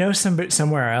 And I know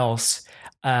somewhere else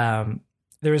there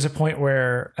was a point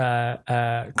where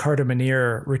Carta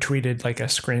Manier retweeted like a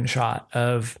screenshot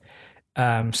of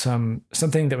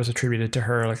something that was attributed to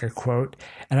her, like a quote,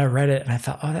 and I read it and I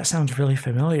thought, oh, that sounds really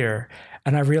familiar.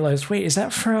 And I realized, wait, is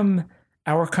that from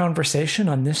our conversation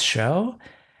on this show?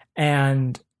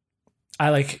 And I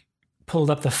like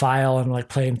pulled up the file and like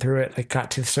playing through it, like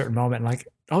got to a certain moment and like,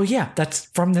 oh yeah, that's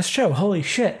from this show. Holy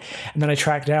shit. And then I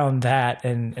tracked down that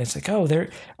and it's like, oh,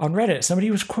 they're on Reddit. Somebody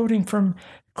was quoting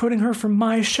her from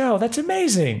my show. That's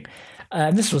amazing.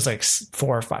 And this was like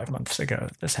 4 or 5 months ago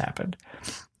this happened.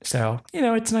 So,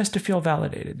 it's nice to feel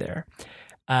validated there.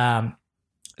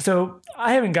 So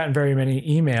I haven't gotten very many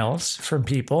emails from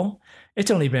people. It's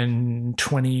only been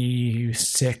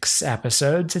 26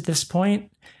 episodes at this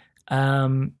point.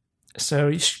 So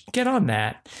you should get on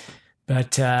that.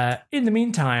 But in the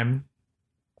meantime,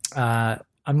 I'm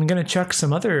going to chuck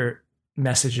some other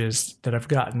messages that I've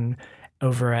gotten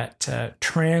over at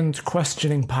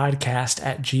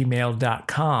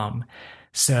transquestioningpodcast@gmail.com.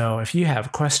 So if you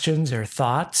have questions or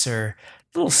thoughts or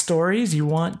little stories you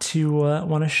want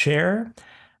to share,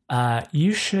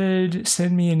 you should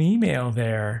send me an email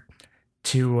there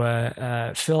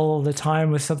to fill the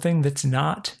time with something that's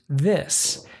not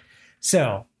this.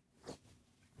 So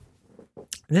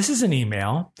this is an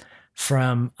email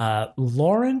from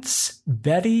Lawrence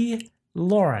Betty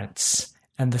Lawrence,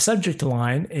 and the subject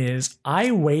line is,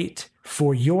 I wait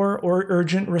for your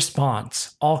urgent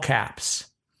response, all caps.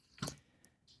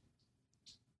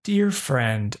 Dear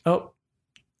friend.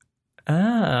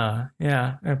 Yeah,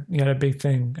 you got a big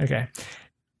thing. Okay.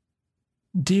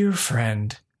 Dear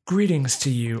friend, greetings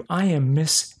to you. I am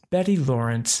Miss Betty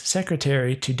Lawrence,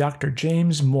 secretary to Dr.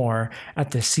 James Moore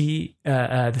at the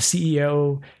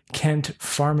CEO Kent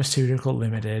Pharmaceutical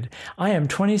Limited. I am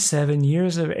 27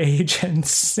 years of age and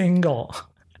single.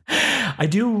 I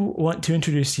do want to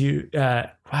introduce you.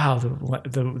 Wow,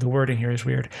 the wording here is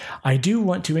weird. I do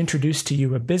want to introduce to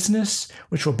you a business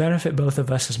which will benefit both of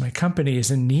us, as my company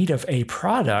is in need of a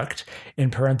product,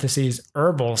 in parentheses,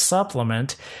 herbal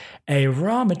supplement, a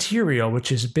raw material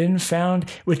which is been found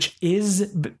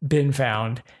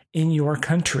in your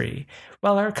country.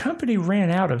 While our company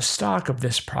ran out of stock of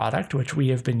this product, which we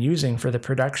have been using for the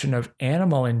production of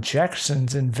animal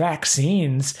injections and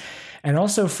vaccines, and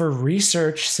also for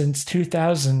research since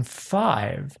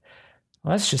 2005.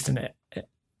 Well, that's just an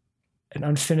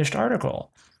unfinished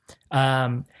article.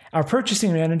 Our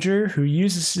purchasing manager, who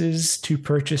uses to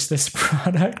purchase this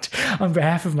product on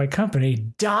behalf of my company,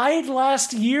 died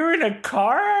last year in a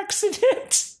car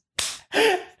accident.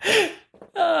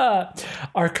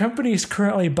 Our company is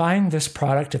currently buying this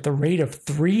product at the rate of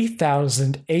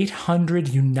 3,800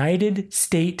 United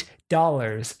States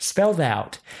dollars, spelled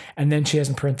out. And then she has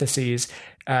in parentheses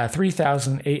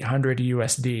 3,800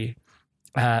 USD,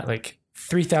 like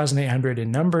 3,800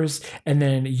 in numbers, and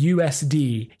then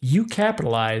USD, U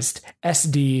capitalized,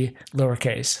 SD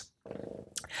lowercase.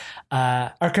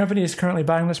 Our company is currently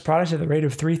buying this product at the rate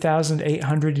of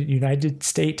 3,800 United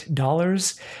States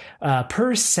dollars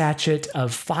per sachet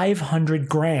of 500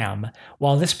 gram.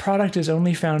 While this product is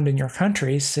only found in your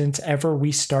country since ever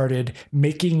we started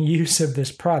making use of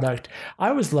this product,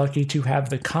 I was lucky to have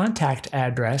the contact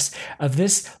address of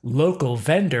this local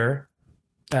vendor,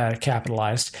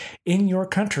 capitalized, in your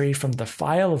country from the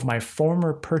file of my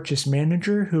former purchase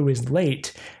manager, who is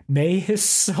late. May his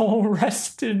soul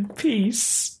rest in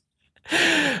peace.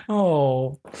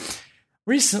 Oh.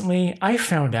 Recently, I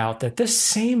found out that this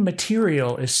same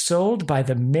material is sold by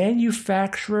the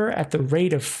manufacturer at the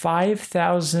rate of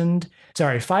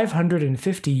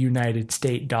 550 United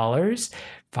States dollars,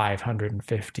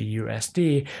 550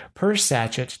 USD per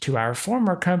sachet to our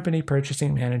former company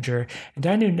purchasing manager, and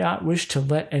I do not wish to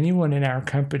let anyone in our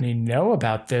company know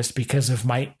about this because of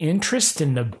my interest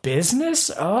in the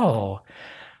business.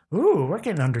 We're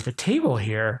getting under the table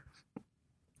here.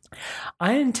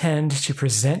 I intend to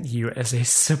present you as a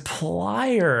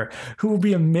supplier who will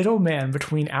be a middleman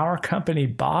between our company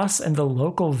boss and the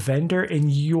local vendor in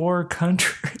your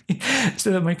country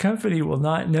so that my company will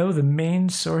not know the main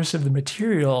source of the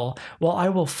material, while I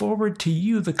will forward to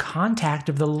you the contact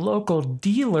of the local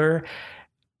dealer,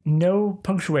 no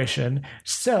punctuation,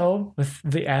 so, with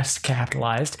the S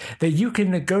capitalized, that you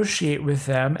can negotiate with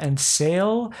them and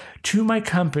sell to my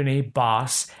company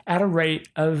boss at a rate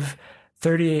of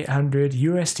 3,800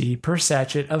 USD per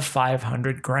sachet of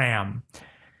 500 gram.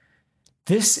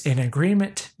 This in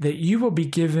agreement that you will be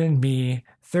giving me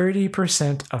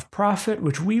 30% of profit,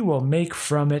 which we will make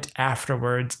from it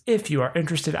afterwards. If you are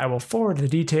interested, I will forward the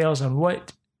details on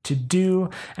what to do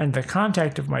and the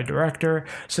contact of my director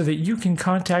so that you can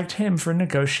contact him for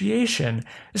negotiation.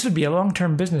 This would be a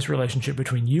long-term business relationship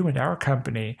between you and our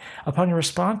company. Upon your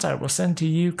response, I will send to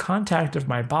you contact of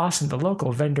my boss and the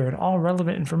local vendor and all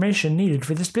relevant information needed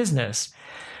for this business.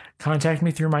 Contact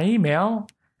me through my email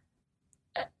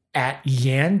at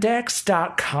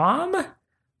yandex.com?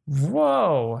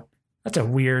 Whoa, that's a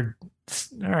weird...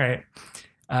 All right.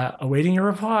 Awaiting your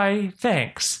reply.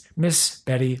 Thanks, Miss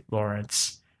Betty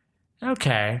Lawrence.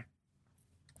 Okay.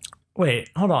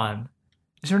 Wait, hold on.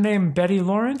 Is her name Betty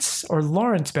Lawrence or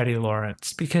Lawrence Betty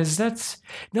Lawrence? Because that's...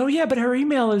 No, yeah, but her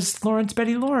email is Lawrence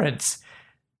Betty Lawrence.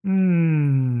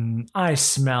 I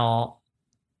smell...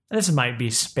 This might be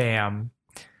spam.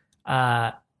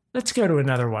 Let's go to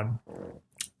another one.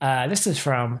 This is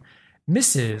from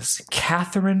Mrs.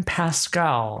 Catherine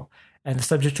Pascal. And the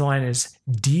subject line is,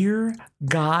 Dear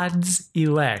God's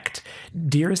Elect.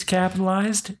 Dear is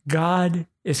capitalized. God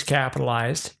is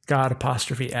capitalized. God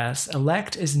apostrophe S.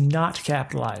 Elect is not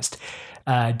capitalized.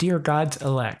 Dear God's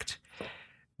Elect.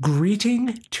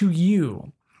 Greeting to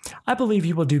you. I believe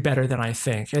you will do better than I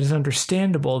think. It is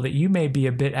understandable that you may be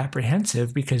a bit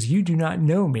apprehensive because you do not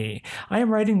know me. I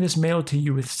am writing this mail to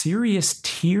you with serious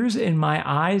tears in my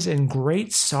eyes and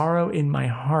great sorrow in my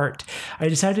heart. I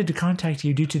decided to contact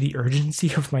you due to the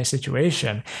urgency of my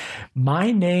situation.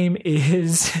 My name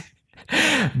is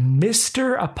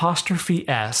Mr. apostrophe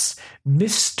S.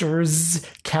 Mrs.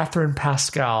 Catherine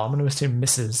Pascal. I'm going to assume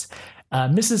Mrs.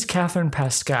 Mrs. Catherine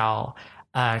Pascal,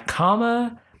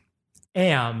 comma,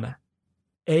 am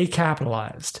A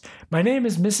capitalized. My name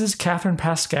is Mrs. Catherine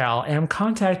Pascal. I am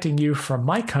contacting you from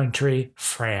my country,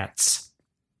 France.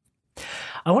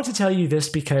 I want to tell you this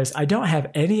because I don't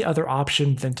have any other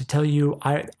option than to tell you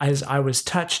as I was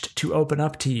touched to open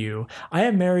up to you. I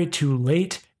am married to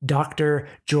late Dr.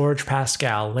 George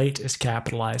Pascal, late is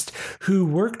capitalized, who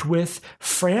worked with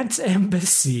France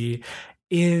Embassy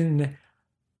in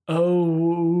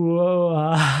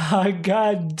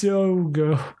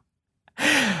Ouagadougou.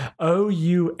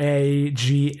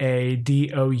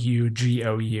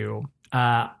 Ouagadougou.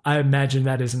 I imagine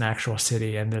that is an actual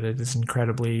city and that it is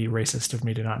incredibly racist of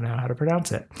me to not know how to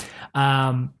pronounce it.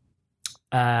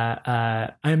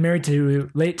 I am married to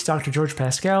late Dr. George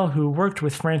Pascal, who worked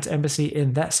with France Embassy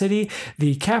in that city,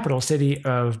 the capital city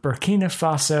of Burkina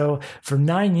Faso, for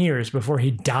 9 years before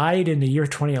he died in the year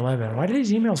 2011. Why do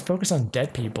these emails focus on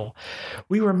dead people?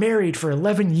 We were married for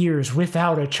 11 years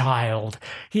without a child.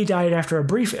 He died after a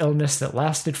brief illness that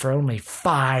lasted for only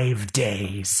 5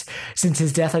 days. Since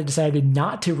his death, I decided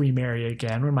not to remarry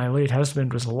again. When my late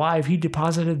husband was alive, he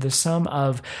deposited the sum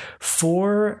of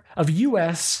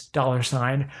US dollar sign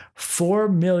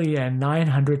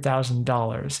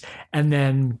 $4,900,000, and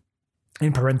then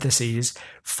in parentheses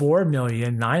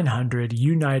 4,900,000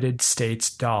 United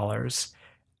States dollars,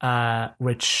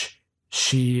 which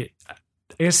she, I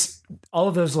guess all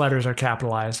of those letters are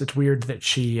capitalized. It's weird that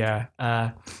she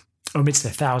omits the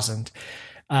thousand,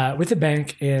 with the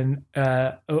bank in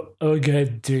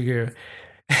Ouagadougou.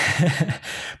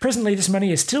 Presently, this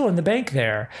money is still in the bank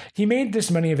there. He made this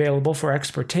money available for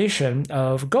exportation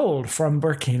of gold from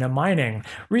Burkina mining.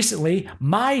 Recently,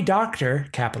 my doctor,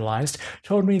 capitalized,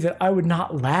 told me that I would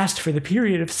not last for the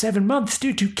period of 7 months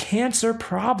due to cancer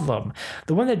problem.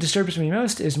 The one that disturbs me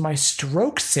most is my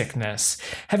stroke sickness.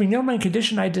 Having known my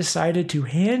condition, I decided to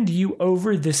hand you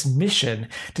over this mission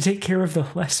to take care of the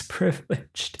less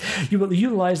privileged. You will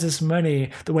utilize this money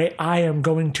the way I am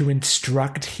going to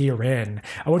instruct herein.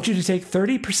 I want you to take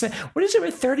 30%. What is it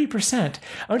with 30%?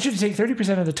 I want you to take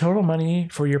 30% of the total money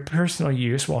for your personal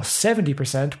use, while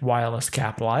 70%, wireless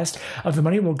capitalized, of the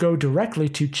money will go directly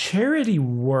to charity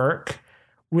work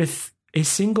with a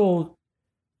single,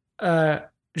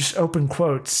 just open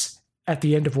quotes at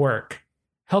the end of work,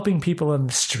 helping people in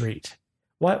the street.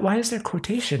 Why is there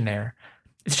quotation there?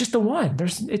 It's just the one.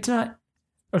 It's not.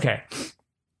 Okay.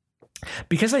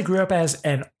 Because I grew up as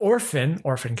an orphan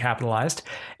capitalized,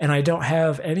 and I don't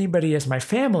have anybody as my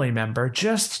family member,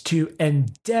 just to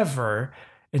endeavor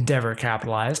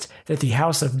capitalized, that the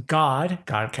house of God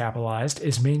capitalized,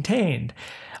 is maintained.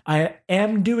 I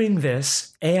am doing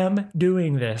this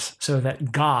so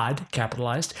that God,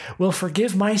 capitalized, will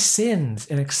forgive my sins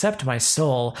and accept my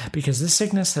soul, because this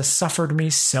sickness has suffered me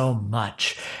so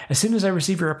much. As soon as I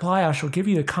receive your reply, I shall give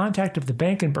you the contact of the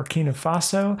bank in Burkina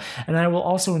Faso, and I will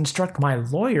also instruct my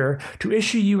lawyer to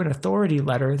issue you an authority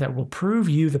letter that will prove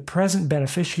you the present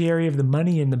beneficiary of the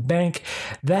money in the bank,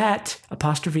 that,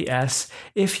 '(S),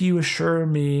 if you assure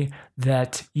me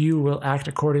that you will act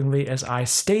accordingly as I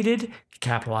stated,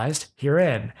 capitalized,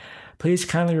 herein. Please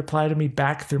kindly reply to me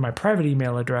back through my private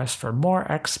email address for more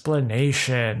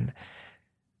explanation.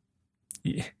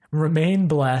 Remain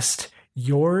blessed.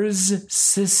 Yours,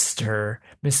 sister,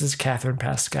 Mrs. Catherine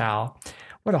Pascal.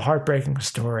 What a heartbreaking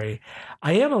story.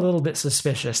 I am a little bit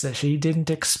suspicious that she didn't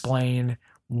explain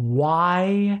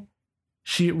what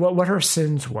her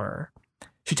sins were.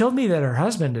 She told me that her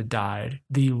husband had died,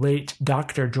 the late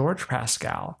Dr. George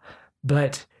Pascal,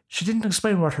 but she didn't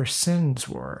explain what her sins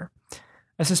were.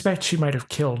 I suspect she might have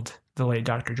killed the late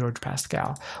Dr. George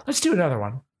Pascal. Let's do another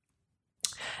one.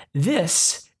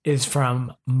 This is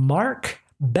from Mark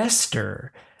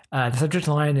Bester. The subject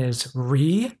line is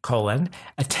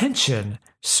attention,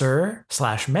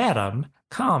 sir/madam,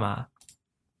 comma.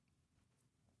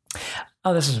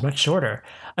 Oh, this is much shorter.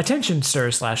 Attention,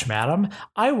 sir/madam.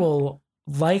 I will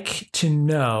like to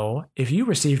know if you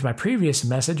received my previous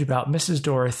message about Mrs.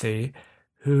 Dorothy,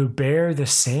 who bear the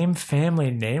same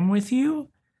family name with you.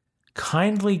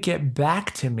 Kindly get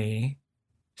back to me.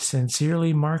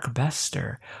 Sincerely, Mark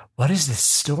Bester. What is this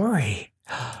story?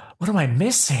 What am I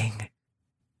missing?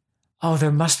 Oh,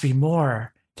 there must be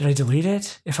more. Did I delete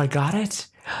it? If I got it?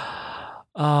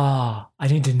 Oh, I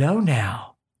need to know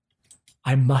now.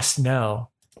 I must know.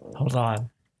 Hold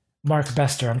on. Mark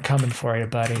Bester, I'm coming for you,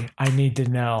 buddy. I need to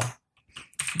know.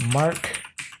 Mark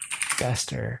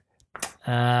Bester.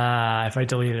 If I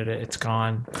deleted it, it's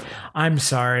gone. I'm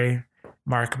sorry,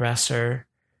 Mark Bester.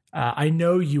 I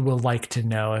know you will like to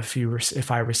know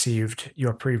if I received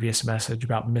your previous message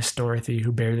about Miss Dorothy,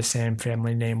 who bear the same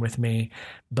family name with me,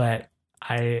 but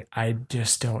I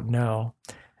just don't know.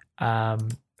 I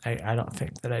don't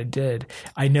think that I did.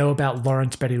 I know about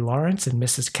Lawrence Betty Lawrence and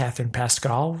Mrs. Catherine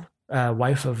Pascal,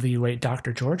 wife of the late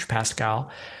Dr. George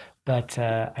Pascal. But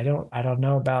I don't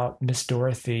know about Miss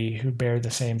Dorothy, who bear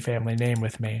the same family name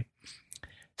with me.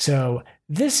 So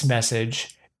this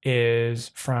message is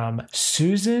from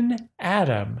Susan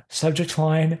Adam. Subject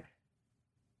line,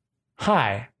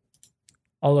 hi,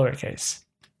 all lowercase.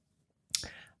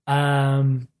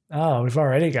 We've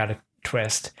already got a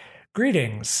twist.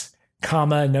 Greetings,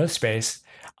 comma, no space.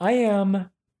 I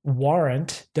am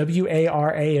Warrant,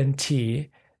 Warant,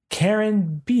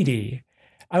 Karen Beatty.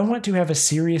 I want to have a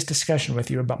serious discussion with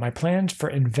you about my plans for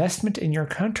investment in your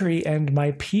country and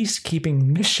my peacekeeping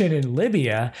mission in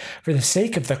Libya for the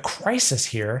sake of the crisis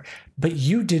here, but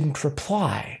you didn't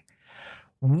reply.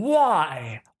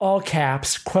 Why? All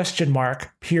caps, question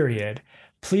mark, period.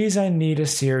 Please, I need a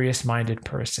serious-minded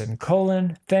person. :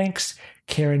 Thanks,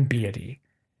 Karen Beatty.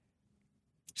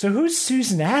 So who's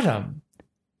Susan Adam?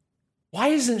 Why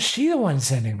isn't she the one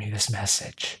sending me this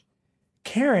message?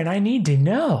 Karen, I need to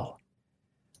know.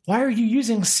 Why are you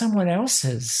using someone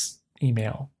else's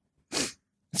email? Let's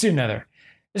do another.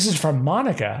 This is from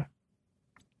Monica.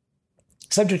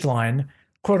 Subject line,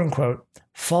 quote unquote,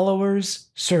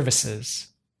 followers services.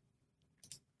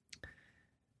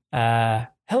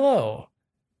 Hello.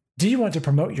 Do you want to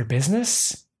promote your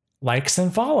business? Likes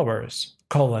and followers, :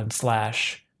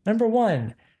 Number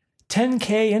 1,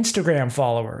 10K Instagram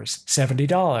followers,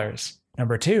 $70.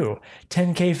 Number 2,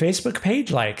 10K Facebook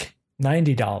page like,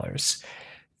 $90.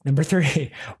 Number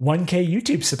 3, 1K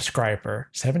YouTube subscriber,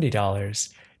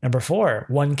 $70. Number 4,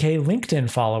 1K LinkedIn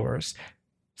followers,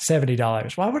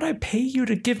 $70. Why would I pay you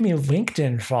to give me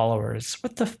LinkedIn followers?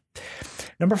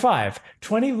 Number 5,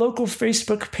 20 local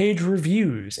Facebook page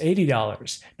reviews,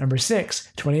 $80. Number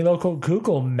 6, 20 local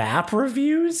Google Map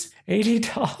reviews,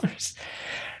 $80.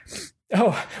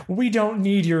 Oh, we don't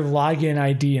need your login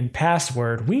ID and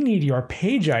password. We need your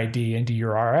page ID and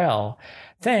URL.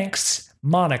 Thanks,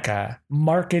 Monica,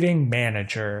 marketing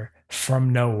manager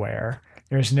from nowhere.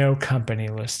 There's no company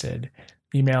listed.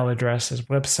 Email address is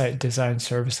website design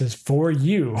services for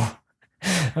you.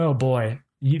 Oh boy,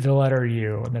 the letter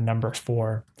U and the number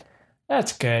 4.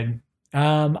 That's good.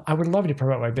 I would love to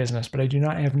promote my business, but I do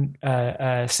not have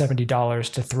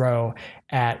 $70 to throw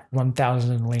at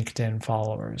 1,000 LinkedIn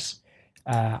followers.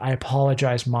 I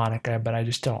apologize, Monica, but I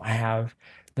just don't have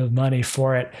the money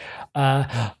for it.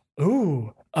 Oh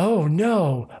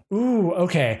no.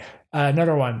 Okay.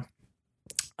 Another one.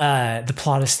 The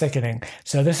plot is thickening.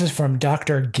 So this is from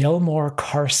Dr. Gilmore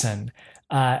Carson.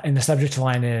 And the subject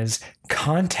line is,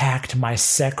 contact my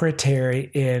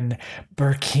secretary in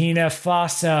Burkina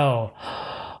Faso.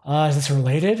 Is this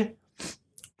related?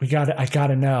 I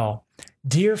gotta know.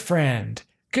 Dear friend,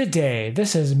 good day.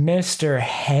 This is Mr.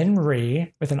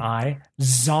 Henry, with an I,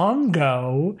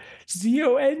 Zongo,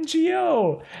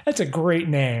 Zongo. That's a great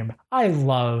name. I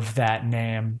love that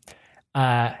name.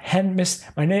 This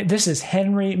is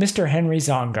Mr. Henry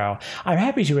Zongo. I'm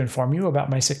happy to inform you about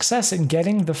my success in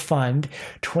getting the fund,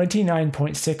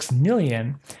 29.6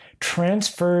 million,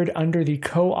 transferred under the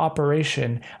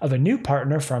cooperation of a new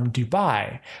partner from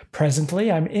Dubai.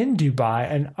 Presently, I'm in Dubai,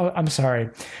 and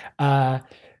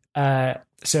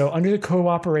so under the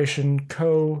cooperation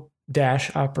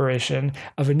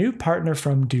of a new partner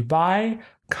from Dubai,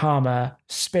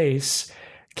 space,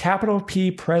 capital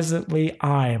P, presently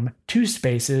I'm, 2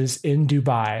 spaces, in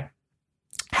Dubai.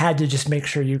 Had to just make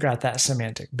sure you got that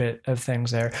semantic bit of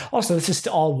things there. Also, this is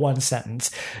all one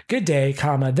sentence. Good day,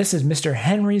 this is Mr.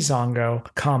 Henry Zongo,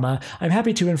 I'm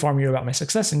happy to inform you about my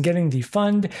success in getting the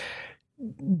fund,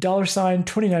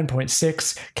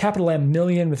 $29.6, capital M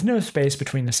million with no space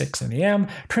between the 6 and the M,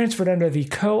 transferred under the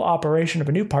cooperation of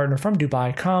a new partner from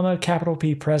Dubai, capital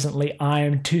P, presently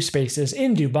I'm, 2 spaces,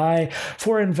 in Dubai,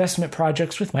 for investment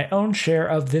projects with my own share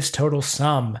of this total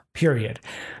sum, period.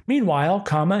 Meanwhile,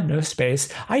 no space,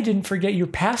 I didn't forget your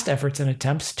past efforts and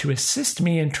attempts to assist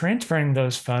me in transferring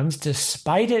those funds,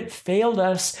 despite it failed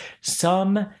us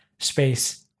some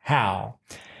space how.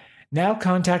 Now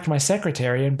contact my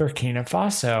secretary in Burkina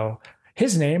Faso.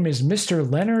 His name is Mr.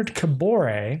 Leonard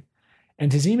Kabore,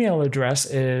 and his email address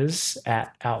is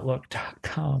at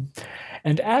outlook.com.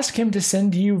 And ask him to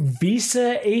send you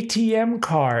Visa ATM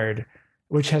card,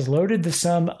 which has loaded the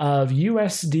sum of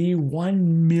USD $1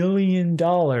 million,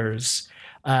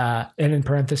 and in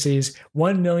parentheses,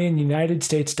 1 million United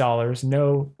States dollars,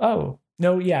 no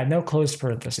closed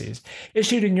parentheses,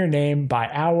 issued in your name by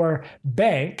our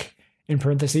bank, in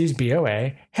parentheses,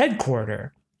 BOA,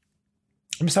 headquarter.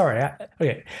 I'm sorry.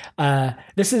 Okay.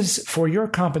 This is for your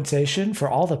compensation for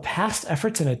all the past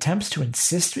efforts and attempts to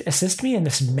assist me in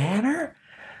this manner.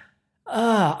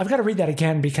 I've got to read that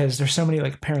again because there's so many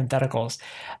parentheticals.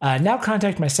 Now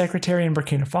contact my secretary in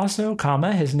Burkina Faso,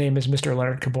 his name is Mr.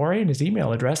 Leonard Kabore, and his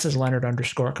email address is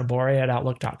leonard_Kabore at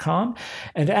outlook.com,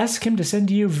 and ask him to send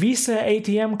you Visa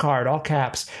ATM card, all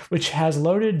caps, which has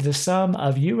loaded the sum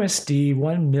of USD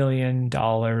 $1 million,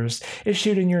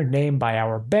 issued in your name by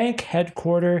our bank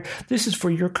headquarter. This is for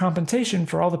your compensation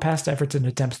for all the past efforts and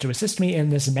attempts to assist me in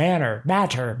this matter.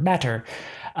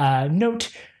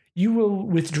 Note, you will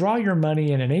withdraw your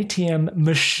money in an ATM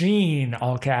machine,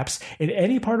 all caps, in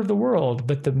any part of the world,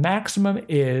 but the maximum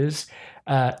is,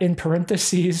 in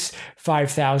parentheses,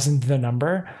 5,000, the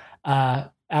number,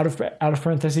 out of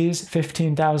parentheses,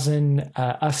 15,000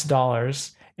 US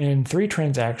dollars in 3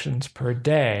 transactions per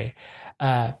day.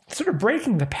 Sort of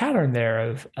breaking the pattern there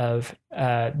of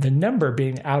the number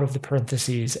being out of the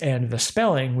parentheses and the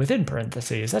spelling within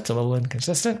parentheses. That's a little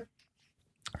inconsistent.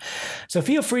 So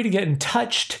feel free to get in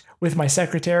touch with my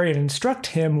secretary and instruct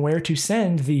him where to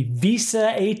send the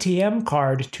Visa ATM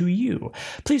card to you.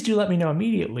 Please do let me know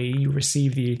immediately you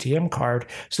receive the ATM card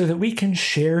so that we can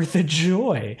share the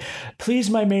joy. Please,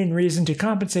 my main reason to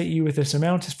compensate you with this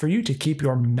amount is for you to keep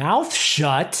your mouth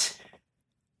shut.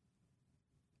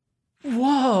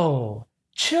 Whoa,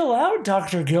 chill out,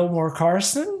 Dr. Gilmore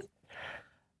Carson.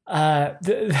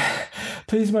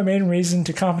 Please, my main reason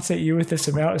to compensate you with this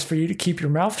amount is for you to keep your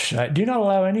mouth shut. Do not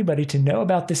allow anybody to know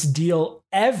about this deal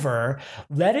ever.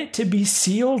 Let it to be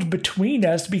sealed between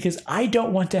us because I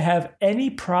don't want to have any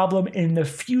problem in the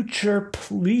future,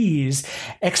 please! !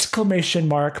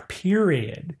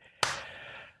 Period.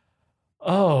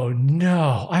 Oh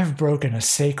no, I've broken a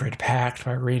sacred pact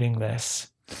by reading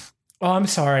this. Oh, I'm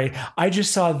sorry. I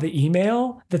just saw the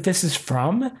email that this is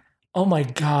from. Oh my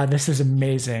God, this is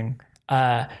amazing.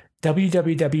 www.m.yoshik,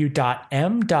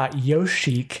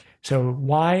 so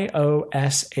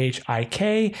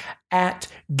YOSHIK, at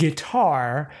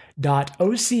guitar.ocn.ne.jp.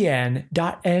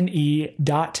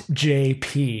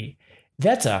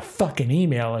 That's a fucking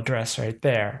email address right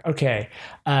there. Okay,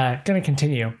 gonna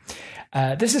continue.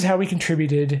 This is how we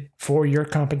contributed for your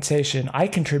compensation. I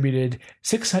contributed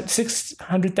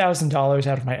 $600,000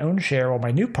 out of my own share, while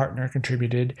my new partner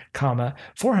contributed,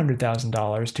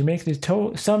 $400,000 to make the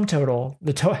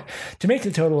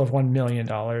total of $1 million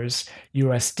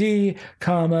USD,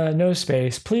 no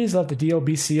space. Please let the deal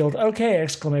be sealed. Okay!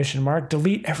 Exclamation mark.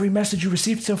 Delete every message you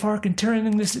received so far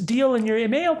concerning this deal in your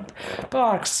email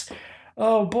box.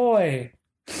 Oh boy.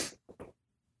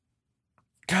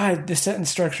 God, the sentence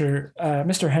structure,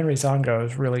 Mr. Henry Zongo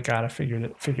has really got to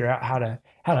figure out how to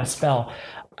spell.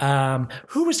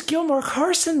 Who was Gilmore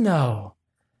Carson though?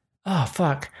 Oh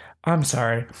fuck, I'm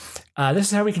sorry. This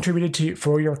is how we contributed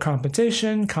for your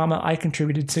compensation, I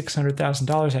contributed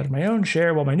 $600,000 out of my own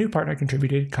share, while my new partner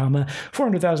contributed,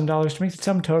 $400,000 to make the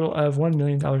sum total of $1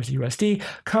 million USD,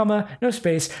 no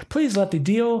space. Please let the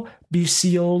deal be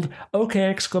sealed. Okay!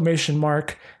 Exclamation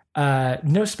mark.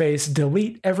 No space.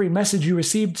 Delete every message you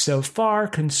received so far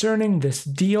concerning this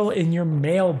deal in your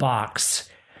mailbox.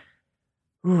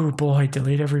 Ooh, boy,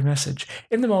 delete every message.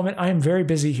 In the moment, I am very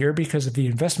busy here because of the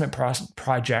investment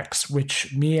projects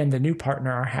which me and the new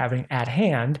partner are having at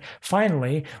hand.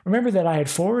 Finally, remember that I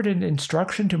had forwarded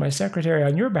instruction to my secretary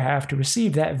on your behalf to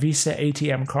receive that Visa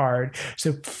ATM card,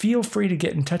 so feel free to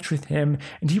get in touch with him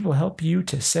and he will help you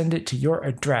to send it to your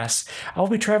address. I'll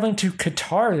be traveling to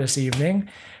Qatar this evening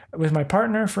with my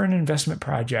partner for an investment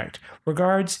project.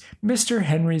 Regards, Mr.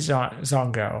 Henry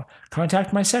Zongo.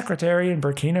 Contact my secretary in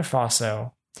Burkina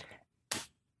Faso.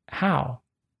 How?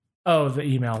 Oh, the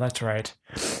email, that's right.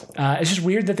 It's just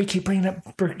weird that they keep bringing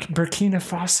up Burkina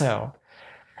Faso.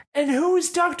 And who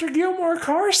is Dr. Gilmore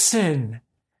Carson?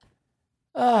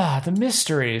 The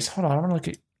mysteries. Hold on, I'm going to look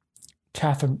at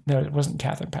Catherine. No, it wasn't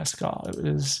Catherine Pascal. It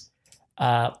was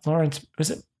Lawrence. Was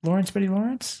it Lawrence Betty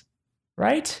Lawrence?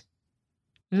 Right?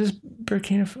 Is this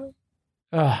Burkina Faso?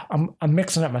 I'm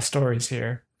mixing up my stories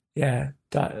here. Yeah,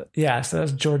 so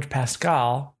that's George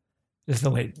Pascal, is the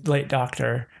late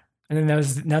doctor, and then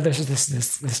there's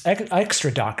this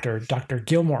extra doctor, Dr.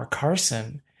 Gilmore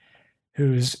Carson,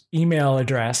 whose email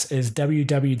address is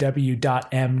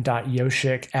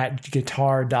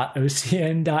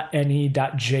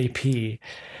www.m.yoshik@guitar.ocn.ne.jp.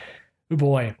 Oh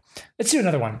boy, let's do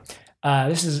another one.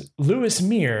 This is Lewis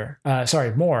Moore.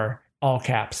 All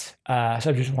caps,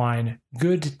 subject line,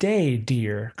 good day,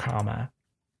 dear,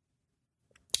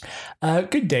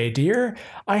 good day, dear.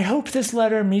 I hope this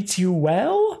letter meets you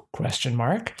well? ?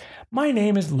 My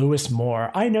name is Lewis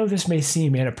Moore. I know this may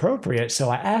seem inappropriate, so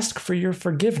I ask for your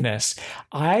forgiveness.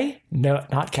 I,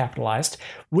 not capitalized,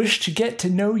 wish to get to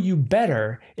know you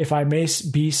better, if I may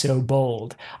be so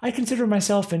bold. I consider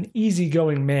myself an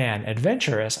easygoing man,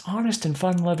 adventurous, honest, and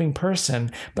fun-loving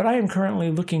person, but I am currently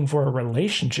looking for a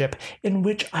relationship in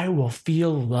which I will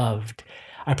feel loved.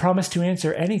 I promise to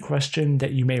answer any question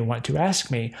that you may want to ask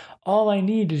me. All I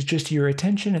need is just your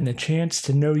attention and the chance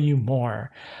to know you more.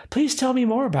 Please tell me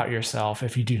more about yourself,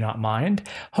 if you do not mind.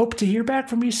 Hope to hear back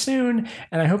from you soon,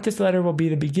 and I hope this letter will be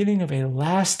the beginning of a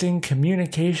lasting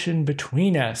communication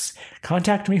between us.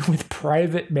 Contact me with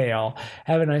private mail.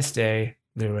 Have a nice day,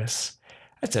 Lewis.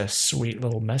 That's a sweet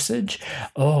little message.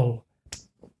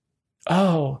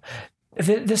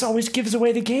 This always gives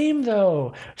away the game,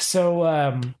 though.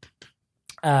 So,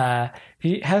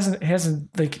 he hasn't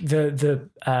like the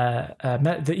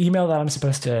email that I'm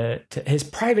supposed to his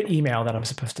private email that I'm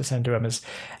supposed to send to him is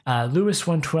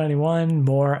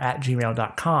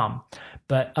lewis121more@gmail.com.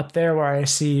 But up there where I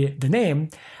see the name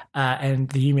and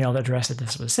the email address that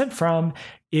this was sent from,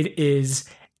 it is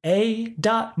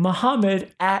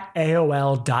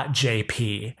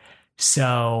a.muhammad@aol.jp.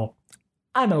 So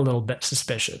I'm a little bit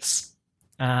suspicious.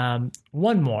 Got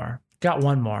one more.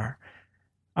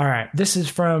 All right, this is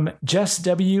from Jess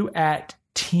W. at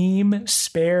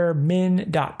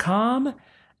teamsparemin.com,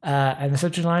 and the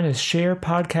subject line is share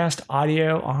podcast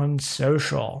audio on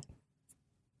social.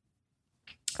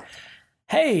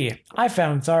 Hey, I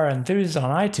found Zara Enthused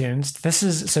on iTunes.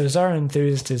 Zara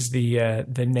Enthused is the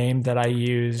name that I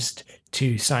used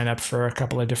to sign up for a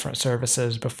couple of different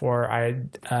services before I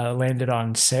landed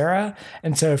on Sarah.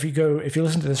 And so if you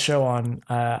listen to this show on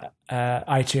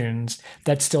iTunes,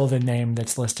 that's still the name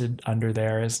that's listed under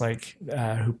there as like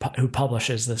who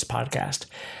publishes this podcast.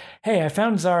 Hey, I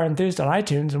found Zara Enthused on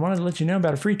iTunes and wanted to let you know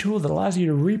about a free tool that allows you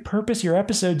to repurpose your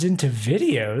episodes into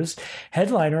videos.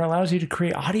 Headliner allows you to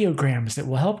create audiograms that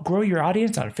will help grow your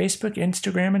audience on Facebook,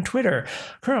 Instagram, and Twitter.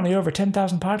 Currently, over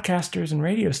 10,000 podcasters and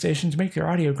radio stations make their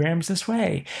audiograms this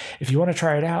way. If you want to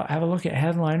try it out, have a look at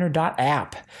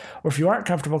headliner.app. Or if you aren't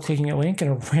comfortable clicking a link in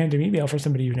a random email for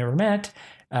somebody you've never met,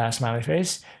 Smiley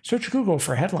face. Search Google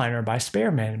for Headliner by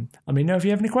Spearman. Let me know if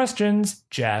you have any questions.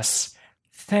 Jess.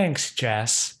 Thanks,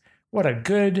 Jess. What a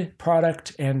good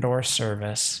product and or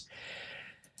service.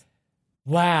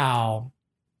 Wow.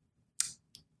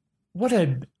 What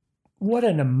an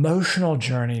emotional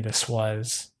journey this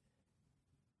was.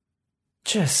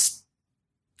 Just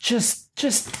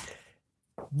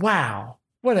wow.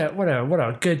 What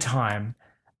a good time.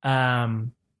 I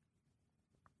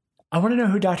want to know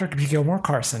who Dr. Gilmore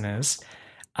Carson is.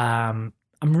 I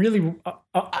want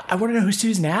to know who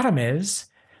Susan Adam is.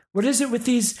 What is it with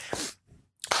these?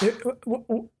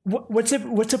 What's up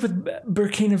with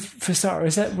Burkina Faso?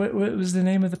 Is that what was the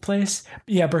name of the place?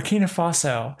 Yeah, Burkina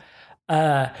Faso.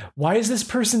 Why is this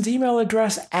person's email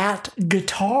address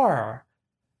 @guitar?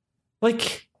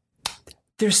 Like,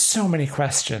 there's so many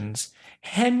questions.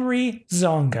 Henry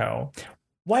Zongo,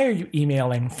 why are you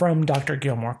emailing from Dr.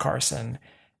 Gilmore Carson?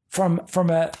 From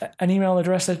an email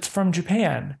address that's from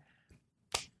Japan?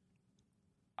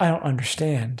 I don't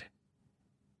understand.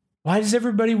 Why does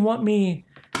everybody want me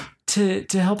to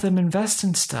help them invest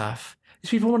in stuff?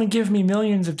 These people want to give me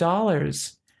millions of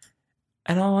dollars,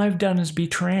 and all I've done is be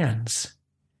trans.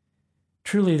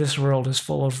 Truly, this world is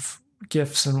full of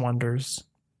gifts and wonders.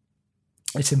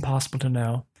 It's impossible to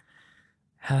know.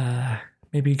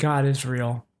 Maybe God is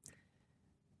real.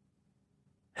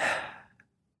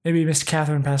 Maybe Miss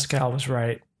Catherine Pascal was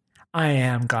right. I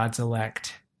am God's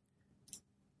elect.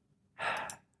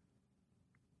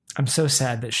 I'm so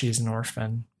sad that she's an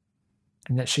orphan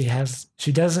and that she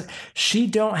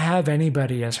don't have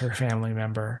anybody as her family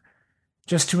member,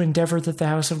 just to endeavor that the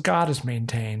house of God is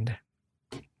maintained.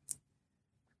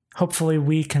 Hopefully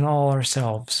we can all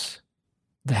ourselves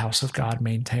the house of God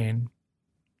maintain.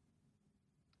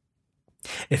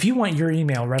 If you want your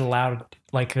email read aloud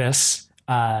like this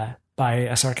by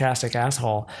a sarcastic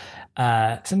asshole,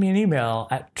 send me an email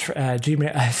at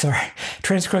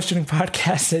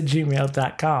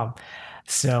transquestioningpodcast@gmail.com.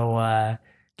 So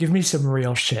give me some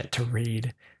real shit to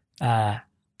read.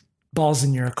 Balls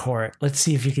in your court. Let's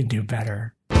see if you can do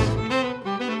better.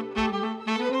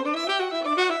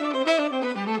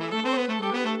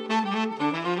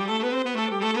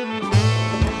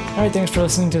 All right, thanks for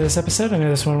listening to this episode. I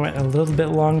know this one went a little bit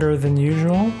longer than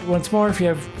usual. Once more, if you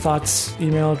have thoughts,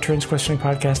 email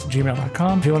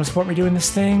transquestioningpodcast@gmail.com. If you want to support me doing this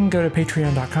thing, go to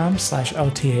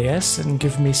patreon.com/LTAS and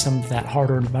give me some of that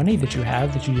hard-earned money that you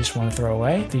have that you just want to throw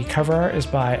away. The cover art is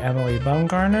by Emily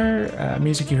Baumgartner.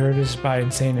 Music you heard is by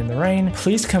Insane in the Rain.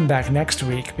 Please come back next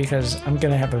week because I'm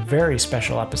going to have a very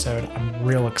special episode. I'm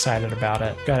real excited about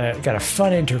it. Got a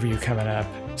fun interview coming up.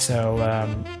 So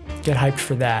get hyped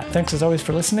for that. Thanks as always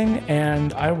for listening,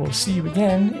 and I will see you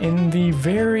again in the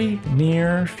very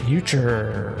near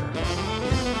future.